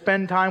to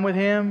spend time with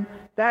him,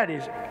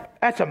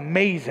 that's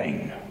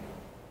amazing.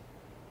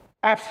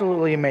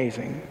 Absolutely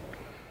amazing.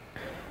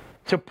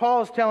 So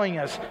Paul is telling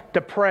us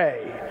to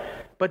pray.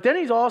 But then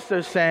he's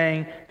also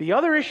saying the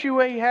other issue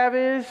we have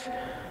is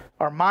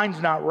our mind's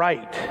not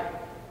right.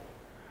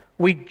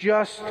 We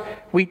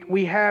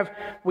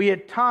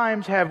at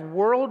times have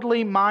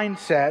worldly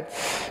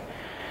mindsets.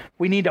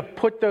 We need to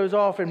put those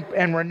off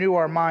and renew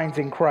our minds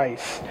in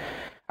Christ.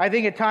 I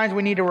think at times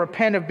we need to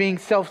repent of being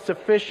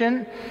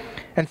self-sufficient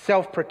and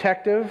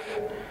self-protective.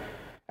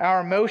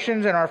 Our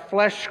emotions and our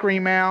flesh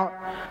scream out,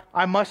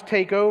 I must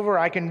take over,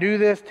 I can do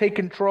this, take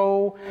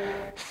control,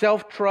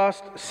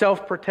 self-trust,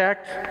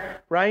 self-protect,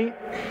 right?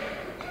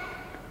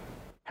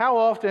 How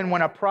often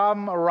when a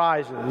problem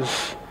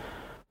arises,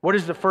 what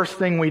is the first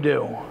thing we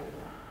do? Well,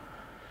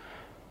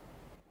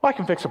 I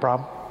can fix the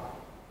problem,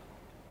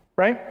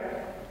 right?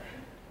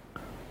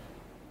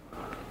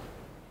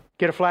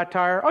 Get a flat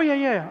tire. Oh,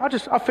 yeah.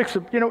 I'll fix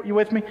it. You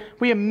with me?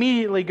 We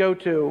immediately go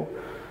to.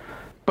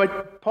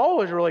 But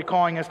Paul is really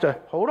calling us to,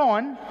 hold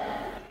on.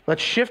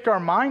 Let's shift our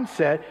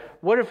mindset.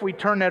 What if we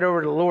turn that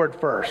over to the Lord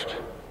first?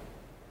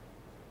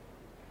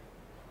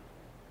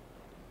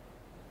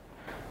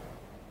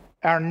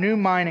 Our new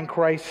mind in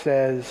Christ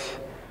says,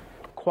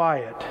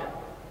 quiet,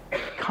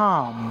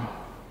 calm.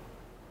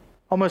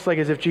 Almost like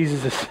as if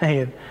Jesus is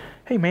saying,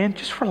 hey man,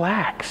 just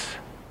relax.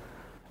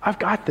 I've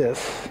got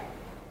this.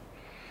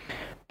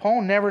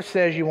 Paul never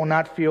says you will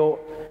not feel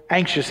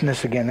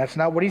anxiousness again. That's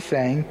not what he's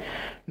saying.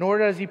 Nor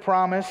does he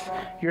promise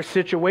your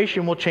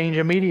situation will change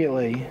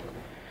immediately.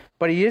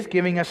 But he is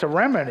giving us a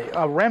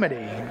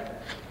remedy.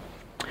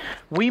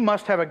 We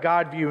must have a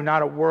God view,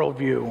 not a world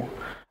view.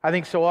 I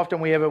think so often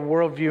we have a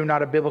world view,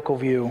 not a biblical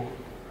view.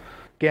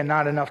 Again,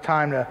 not enough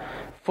time to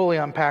fully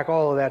unpack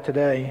all of that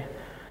today.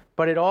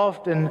 But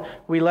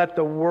we let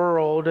the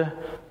world,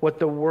 what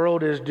the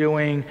world is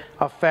doing,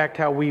 affect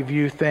how we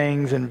view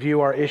things and view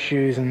our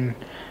issues and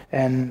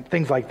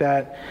things like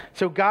that.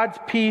 So God's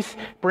peace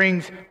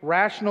brings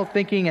rational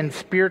thinking and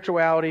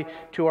spirituality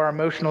to our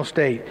emotional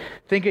state.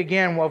 Think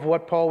again of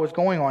what Paul was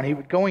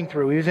going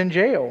through. He was in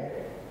jail.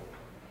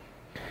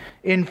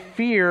 In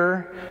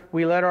fear,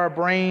 we let our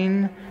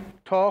brain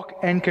talk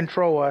and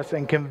control us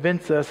and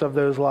convince us of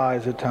those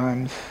lies at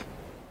times.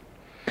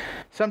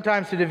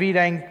 Sometimes to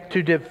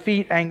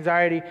defeat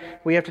anxiety,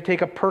 we have to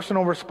take a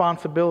personal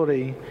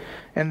responsibility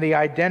and the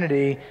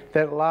identity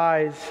that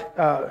lies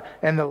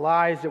and the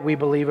lies that we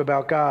believe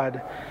about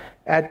God.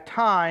 At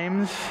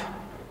times,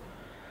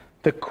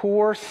 the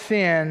core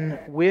sin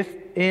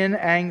within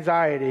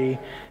anxiety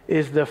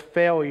is the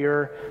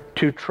failure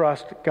to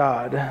trust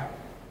God.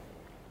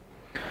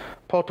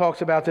 Paul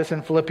talks about this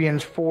in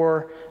Philippians 3,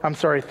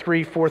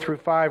 4 through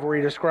 5, where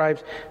he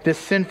describes this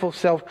sinful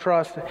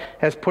self-trust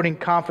as putting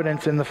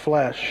confidence in the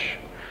flesh.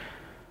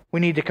 We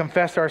need to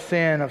confess our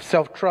sin of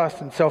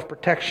self-trust and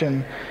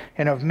self-protection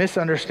and of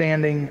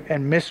misunderstanding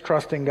and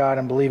mistrusting God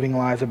and believing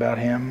lies about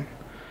Him.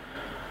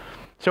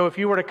 So if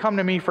you were to come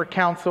to me for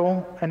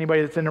counsel,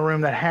 anybody that's in the room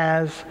that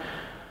has,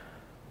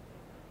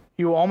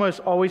 you will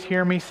almost always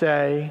hear me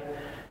say,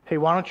 hey,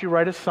 why don't you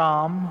write a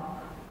psalm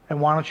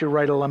and why don't you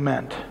write a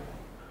lament?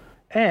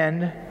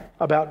 And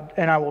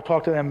I will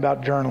talk to them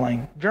about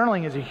journaling.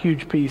 Journaling is a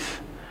huge piece.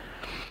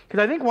 Because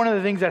I think one of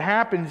the things that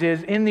happens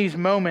is in these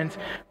moments,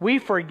 we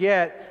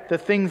forget the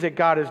things that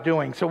God is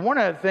doing. So one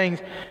of the things,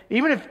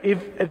 even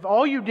if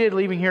all you did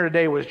leaving here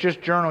today was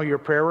just journal your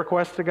prayer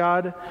requests to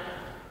God,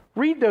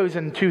 read those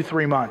in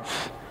 2-3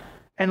 months.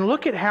 And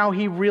look at how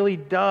He really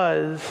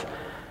does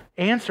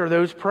answer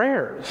those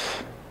prayers.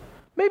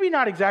 Maybe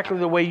not exactly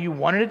the way you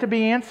wanted it to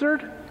be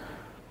answered.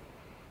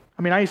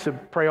 I mean, I used to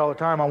pray all the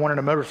time. I wanted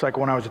a motorcycle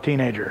when I was a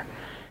teenager.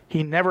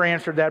 He never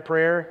answered that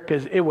prayer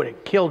because it would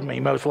have killed me,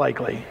 most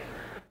likely.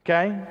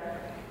 Okay?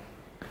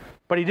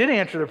 But He did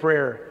answer the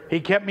prayer. He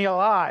kept me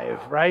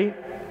alive, right?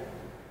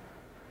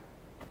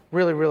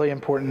 Really, really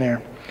important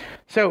there.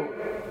 So,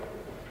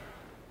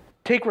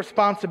 take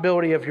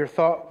responsibility of your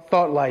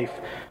thought life.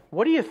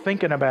 What are you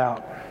thinking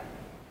about?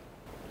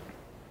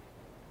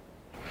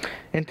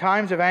 In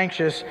times of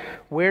anxious,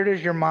 where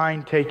does your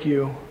mind take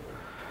you?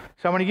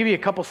 So I'm going to give you a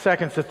couple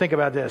seconds to think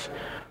about this.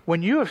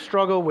 When you have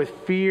struggled with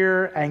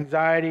fear,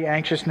 anxiety,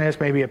 anxiousness,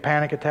 maybe a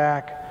panic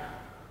attack,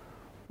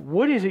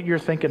 what is it you're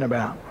thinking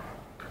about?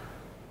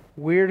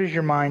 Where does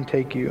your mind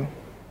take you?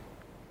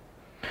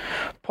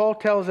 Paul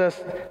tells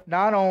us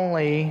not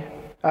only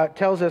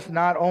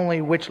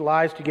which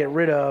lies to get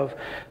rid of,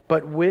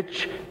 but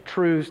which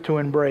truths to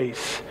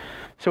embrace.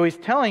 So he's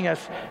telling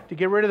us to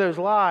get rid of those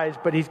lies,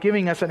 but he's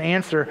giving us an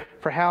answer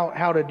for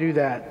how to do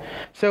that.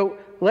 So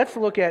let's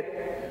look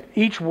at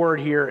each word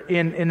here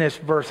in this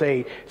verse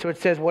 8. So it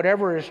says,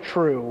 whatever is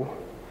true.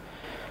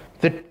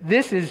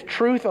 This is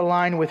truth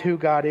aligned with who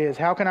God is.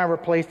 How can I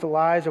replace the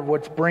lies of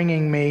what's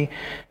bringing me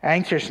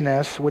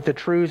anxiousness with the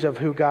truths of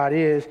who God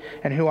is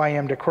and who I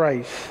am to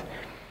Christ?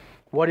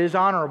 What is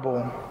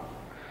honorable?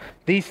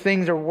 These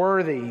things are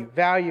worthy,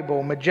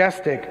 valuable,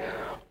 majestic,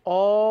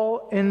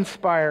 all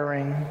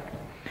inspiring.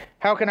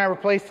 How can I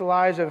replace the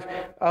lies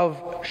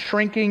of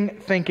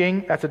shrinking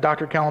thinking? That's a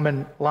Dr.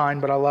 Kellerman line,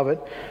 but I love it.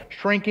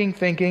 Shrinking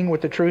thinking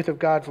with the truth of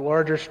God's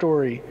larger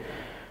story.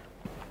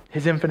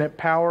 His infinite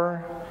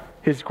power,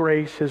 His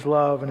grace, His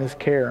love, and His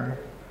care.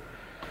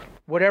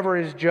 Whatever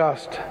is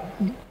just.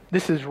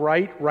 This is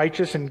right,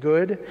 righteous, and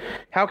good.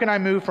 How can I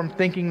move from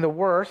thinking the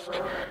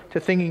worst to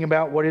thinking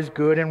about what is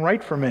good and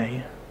right for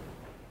me?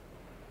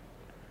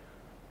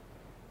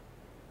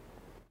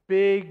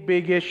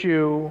 Big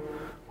issue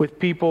with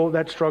people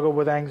that struggle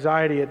with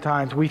anxiety at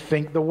times. We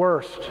think the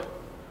worst.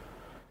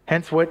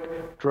 Hence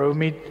what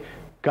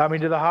got me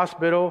to the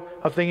hospital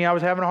of thinking I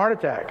was having a heart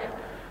attack.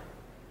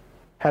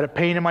 Had a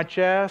pain in my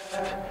chest,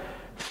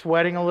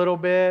 sweating a little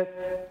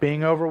bit,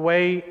 being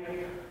overweight.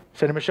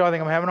 Said to Michelle, I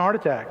think I'm having a heart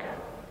attack.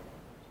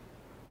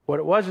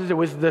 What it was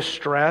the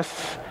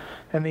stress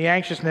and the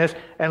anxiousness.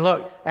 And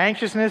look,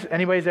 anxiousness,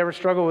 anybody's ever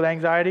struggled with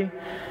anxiety?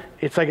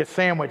 It's like a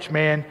sandwich,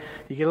 man.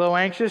 You get a little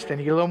anxious, then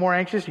you get a little more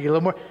anxious, you get a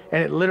little more,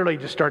 and it literally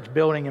just starts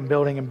building and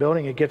building and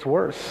building. It gets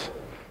worse.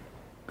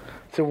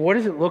 So what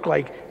does it look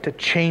like to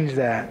change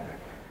that?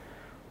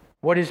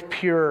 What is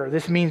pure?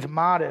 This means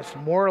modest,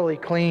 morally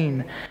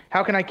clean.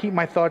 How can I keep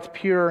my thoughts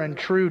pure and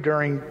true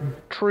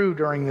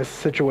during this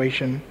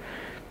situation?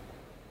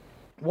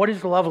 What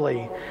is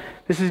lovely?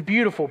 This is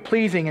beautiful,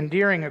 pleasing,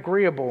 endearing,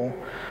 agreeable.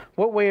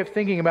 What way of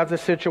thinking about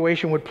this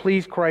situation would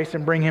please Christ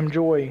and bring Him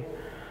joy?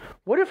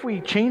 What if we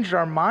changed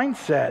our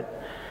mindset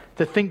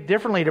to think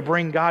differently to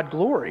bring God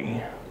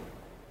glory?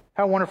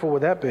 How wonderful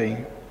would that be?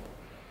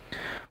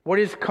 What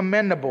is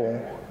commendable,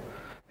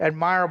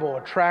 admirable,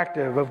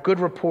 attractive, of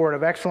good report,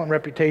 of excellent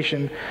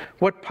reputation?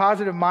 What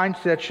positive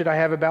mindset should I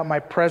have about my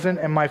present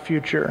and my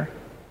future?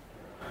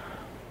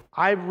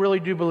 I really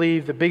do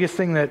believe the biggest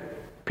thing that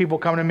people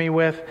come to me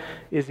with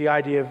is the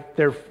idea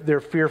of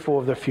they're fearful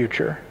of the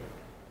future.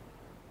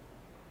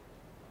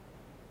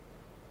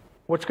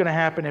 What's going to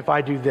happen if I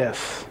do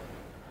this?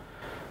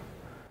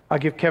 I'll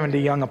give Kevin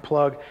DeYoung a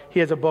plug. He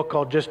has a book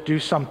called Just Do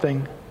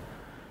Something.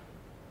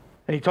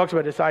 And he talks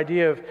about this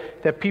idea of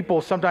that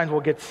people sometimes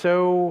will get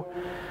so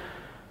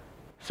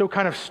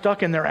kind of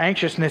stuck in their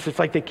anxiousness. It's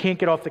like they can't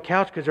get off the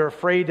couch because they're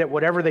afraid that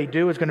whatever they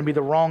do is going to be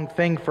the wrong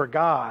thing for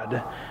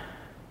God.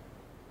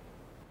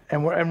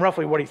 And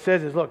roughly what he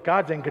says is, look,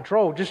 God's in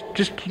control.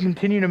 Just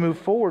continue to move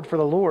forward for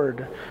the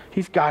Lord.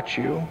 He's got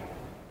you.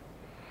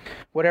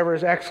 Whatever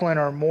is excellent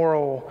or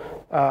moral,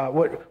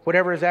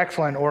 whatever is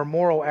excellent or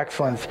moral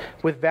excellence,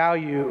 with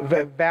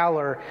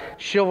valor,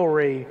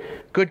 chivalry,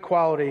 good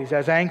qualities.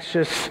 As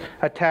anxious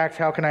attacks,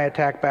 how can I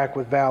attack back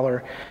with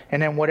valor?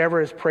 And then whatever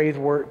is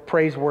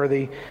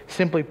praiseworthy,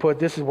 simply put,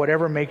 this is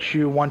whatever makes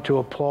you want to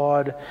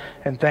applaud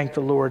and thank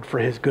the Lord for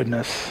his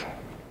goodness.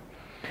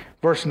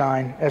 Verse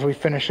 9, as we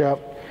finish up.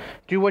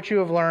 Do what you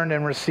have learned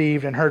and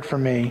received and heard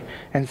from me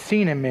and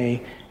seen in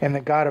me, and the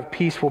God of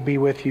peace will be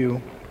with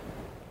you.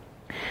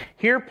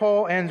 Here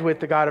Paul ends with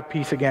the God of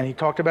peace again. He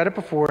talked about it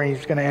before, and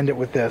he's going to end it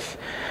with this.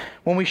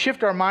 When we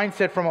shift our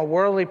mindset from a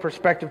worldly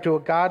perspective to a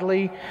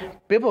godly,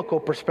 biblical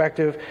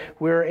perspective,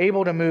 we're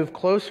able to move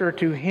closer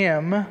to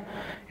him,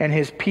 and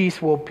his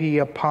peace will be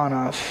upon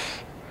us.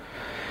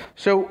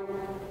 So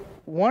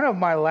one of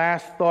my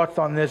last thoughts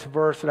on this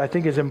verse that I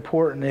think is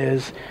important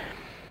is,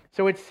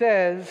 so it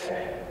says,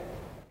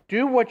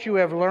 do what you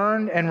have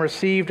learned and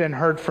received and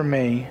heard from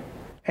me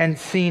and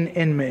seen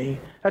in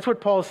me. That's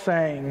what Paul's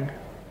saying.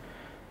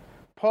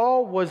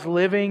 Paul was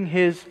living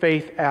his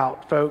faith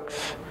out,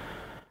 folks.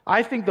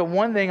 I think the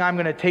one thing I'm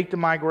going to take to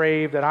my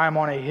grave that I'm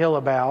on a hill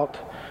about,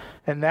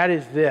 and that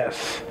is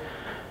this.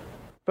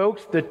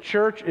 Folks, the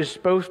church is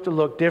supposed to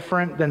look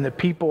different than the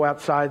people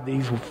outside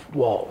these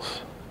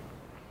walls.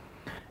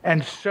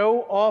 And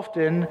so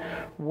often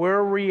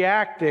we're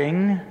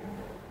reacting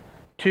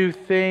to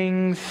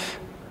things,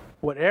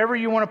 whatever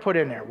you want to put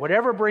in there,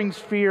 whatever brings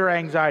fear,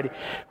 anxiety.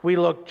 We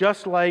look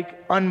just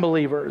like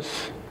unbelievers.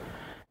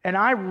 And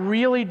I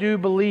really do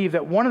believe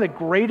that one of the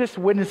greatest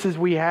witnesses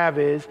we have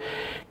is,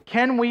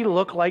 can we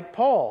look like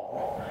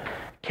Paul?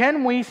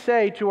 Can we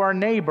say to our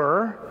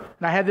neighbor,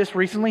 and I had this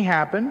recently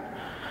happen,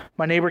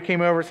 my neighbor came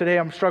over and said, hey,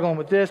 I'm struggling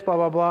with this, blah,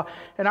 blah, blah.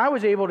 And I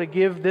was able to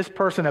give this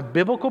person a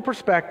biblical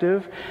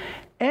perspective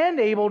and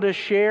able to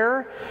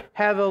share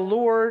how the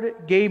Lord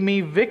gave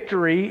me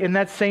victory in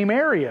that same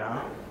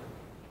area.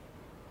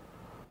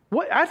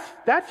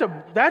 That's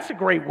a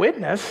great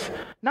witness,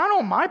 not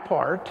on my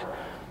part,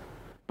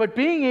 but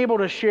being able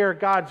to share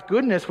God's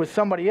goodness with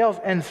somebody else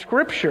and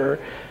Scripture.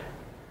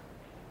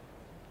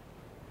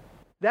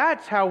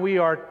 That's how we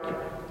are.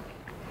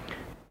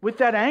 With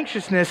that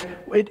anxiousness,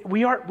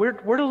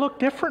 we're to look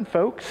different,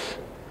 folks.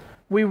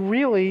 We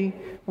really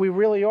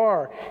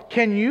are.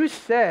 Can you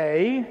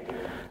say,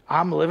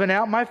 I'm living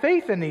out my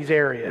faith in these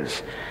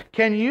areas?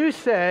 Can you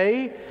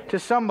say to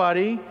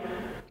somebody,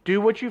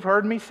 do what you've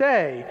heard me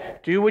say.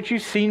 Do what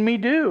you've seen me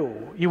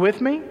do. You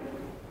with me?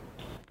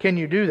 Can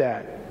you do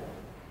that?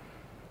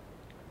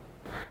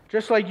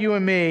 Just like you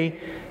and me,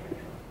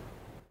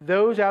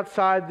 those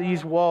outside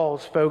these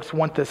walls, folks,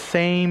 want the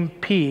same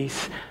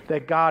peace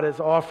that God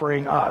is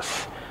offering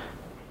us.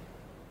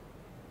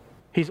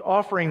 He's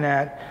offering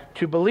that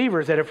to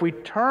believers, that if we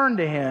turn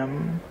to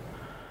him,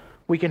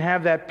 we can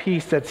have that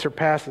peace that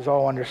surpasses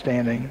all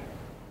understanding.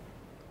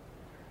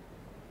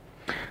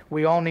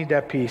 We all need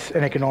that peace,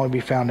 and it can only be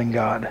found in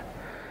God.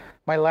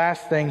 My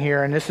last thing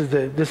here, and this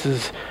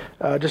is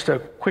just a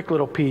quick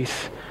little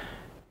piece.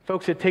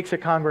 Folks, it takes a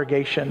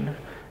congregation.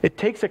 It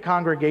takes a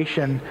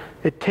congregation.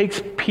 It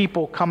takes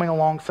people coming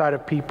alongside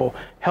of people,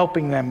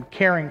 helping them,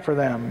 caring for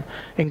them,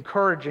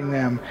 encouraging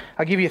them.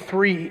 I'll give you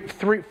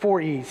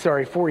four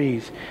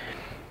E's.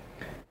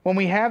 When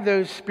we have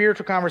those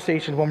spiritual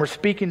conversations, when we're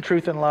speaking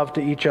truth and love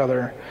to each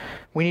other,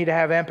 we need to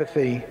have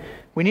empathy.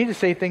 We need to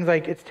say things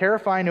like, it's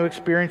terrifying to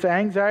experience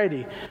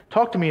anxiety.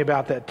 Talk to me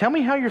about that. Tell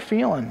me how you're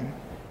feeling.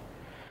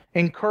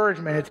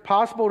 Encouragement. It's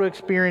possible to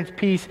experience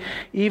peace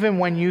even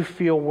when you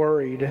feel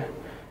worried.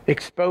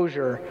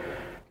 Exposure.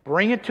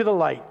 Bring it to the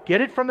light.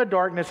 Get it from the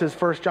darkness, as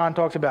 1 John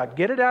talks about.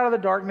 Get it out of the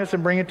darkness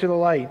and bring it to the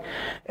light.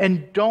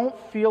 And don't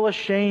feel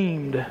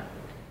ashamed.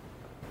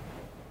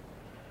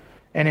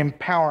 And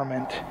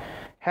empowerment.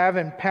 Have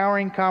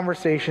empowering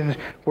conversations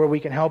where we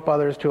can help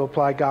others to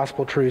apply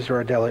gospel truths to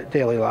our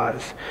daily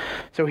lives.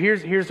 So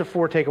here's the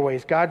 4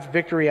 takeaways. God's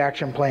victory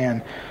action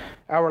plan.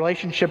 Our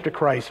relationship to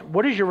Christ.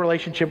 What does your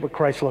relationship with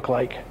Christ look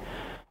like?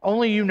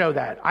 Only you know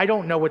that. I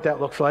don't know what that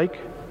looks like.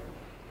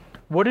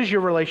 What does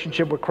your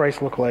relationship with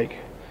Christ look like?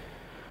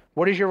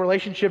 What does your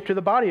relationship to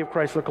the body of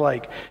Christ look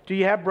like? Do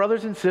you have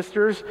brothers and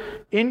sisters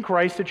in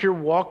Christ that you're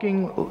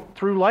walking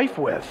through life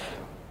with,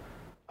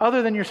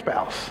 other than your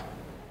spouse?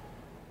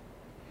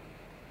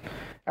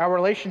 Our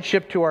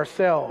relationship to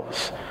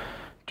ourselves.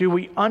 Do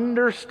we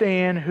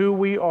understand who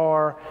we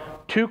are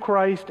to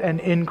Christ and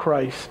in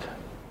Christ?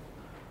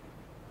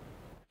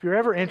 If you're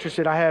ever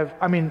interested, I have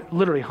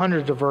literally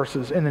hundreds of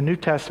verses in the New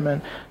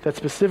Testament that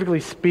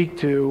specifically speak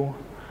to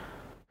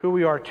who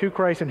we are to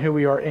Christ and who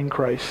we are in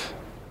Christ.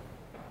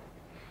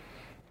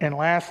 And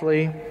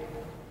lastly,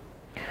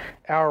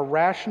 our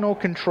rational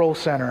control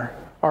center,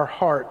 our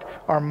heart,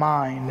 our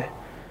mind,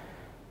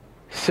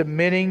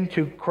 submitting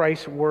to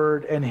Christ's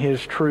word and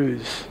his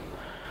truths,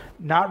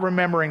 not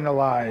remembering the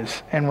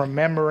lies and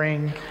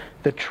remembering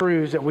the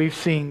truths that we've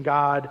seen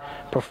God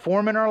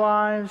perform in our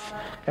lives,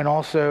 and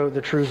also the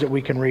truths that we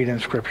can read in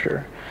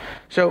Scripture.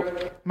 So I'm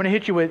going to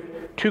hit you with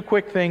two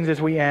quick things as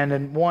we end,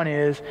 and one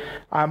is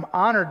I'm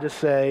honored to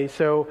say,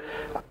 so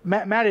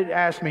Matt had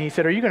asked me, he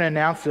said, are you going to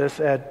announce this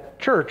at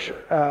church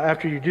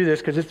after you do this?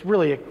 Because it's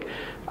really,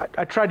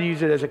 I tried to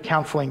use it as a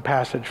counseling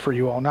passage for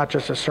you all, not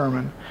just a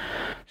sermon.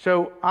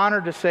 So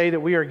honored to say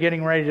that we are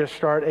getting ready to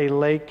start a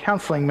lay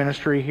counseling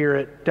ministry here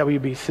at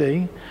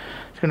WBC.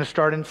 It's going to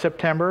start in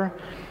September.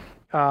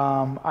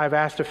 I've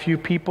asked a few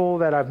people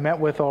that I've met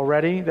with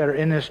already that are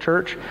in this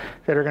church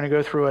that are going to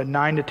go through a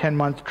 9 to 10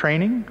 month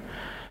training,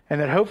 and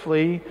that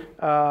hopefully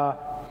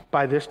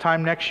by this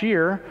time next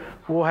year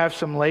we'll have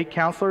some lay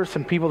counselors,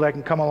 some people that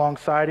can come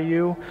alongside of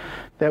you,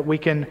 that we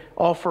can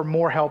offer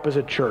more help as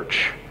a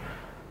church.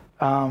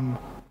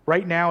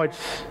 Right now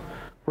it's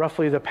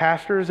roughly the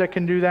pastors that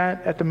can do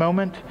that at the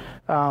moment.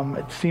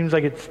 It seems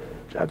like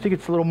I think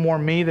it's a little more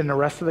me than the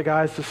rest of the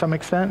guys to some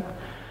extent,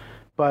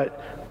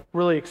 but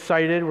really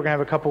excited. We're going to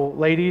have a couple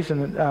ladies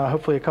and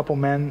hopefully a couple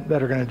men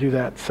that are going to do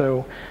that.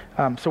 So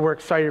we're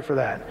excited for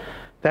that.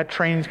 That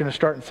training is going to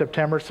start in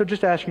September. So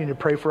just asking you to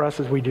pray for us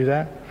as we do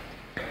that.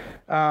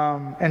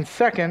 And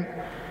second,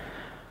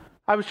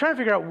 I was trying to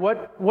figure out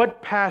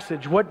what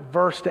passage, what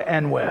verse to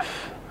end with.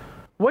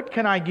 What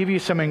can I give you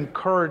some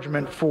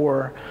encouragement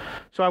for?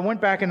 So I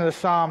went back into the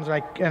Psalms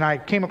and I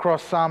came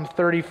across Psalm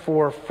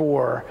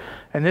 34:4,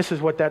 and this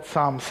is what that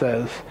psalm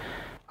says.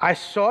 I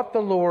sought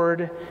the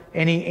Lord,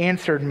 and he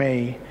answered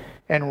me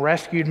and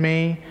rescued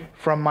me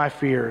from my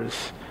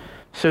fears.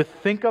 So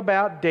think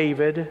about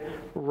David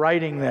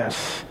writing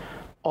this,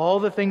 all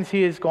the things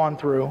he has gone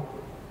through.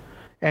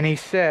 And he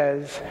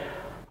says,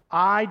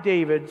 I,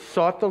 David,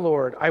 sought the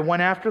Lord. I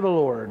went after the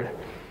Lord.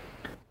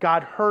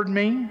 God heard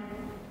me.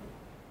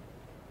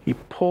 He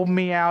pulled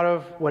me out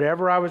of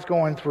whatever I was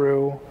going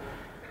through,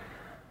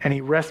 and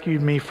he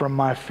rescued me from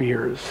my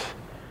fears.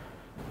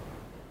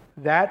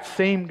 That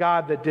same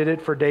God that did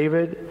it for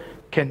David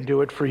can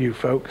do it for you,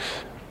 folks.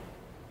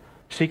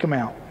 Seek him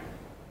out.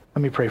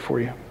 Let me pray for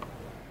you.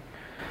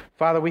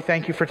 Father, we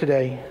thank you for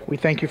today. We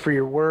thank you for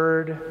your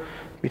word.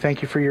 We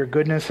thank you for your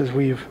goodness as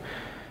we've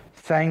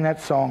sang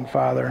that song,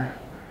 Father.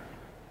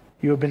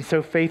 You have been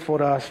so faithful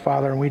to us,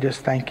 Father, and we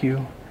just thank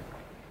you.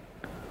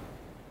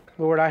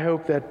 Lord, I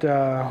hope that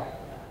the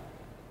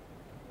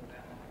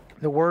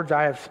words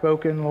I have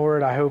spoken,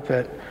 Lord, I hope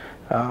that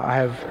I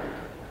have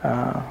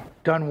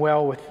done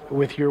well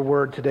with your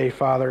word today,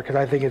 Father, because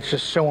I think it's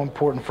just so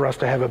important for us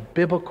to have a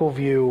biblical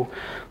view,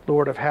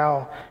 Lord, of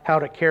how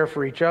to care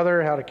for each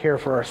other, how to care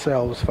for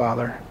ourselves,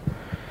 Father.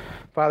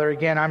 Father,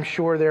 again, I'm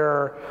sure there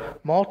are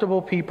multiple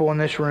people in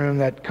this room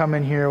that come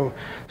in here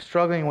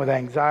struggling with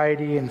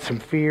anxiety and some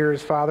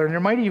fears, Father, and there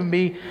might even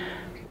be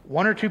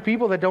one or two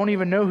people that don't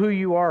even know who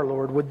you are,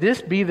 Lord. Would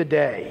this be the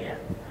day?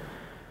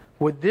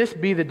 Would this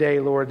be the day,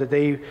 Lord, that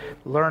they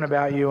learn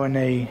about you and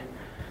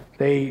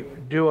they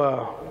do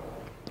a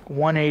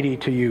 180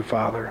 to you,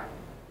 Father.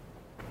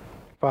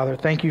 Father,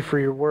 thank you for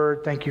your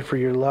word. Thank you for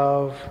your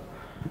love,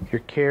 your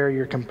care,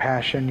 your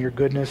compassion, your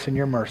goodness, and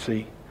your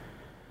mercy.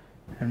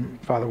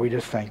 And Father, we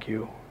just thank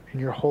you. In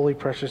your holy,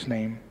 precious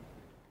name,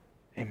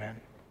 amen.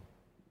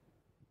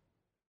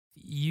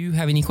 If you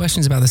have any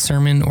questions about the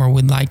sermon or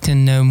would like to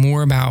know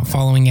more about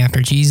following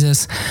after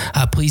Jesus,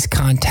 please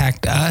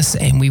contact us,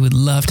 and we would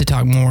love to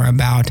talk more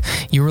about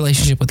your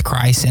relationship with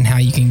Christ and how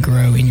you can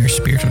grow in your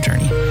spiritual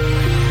journey.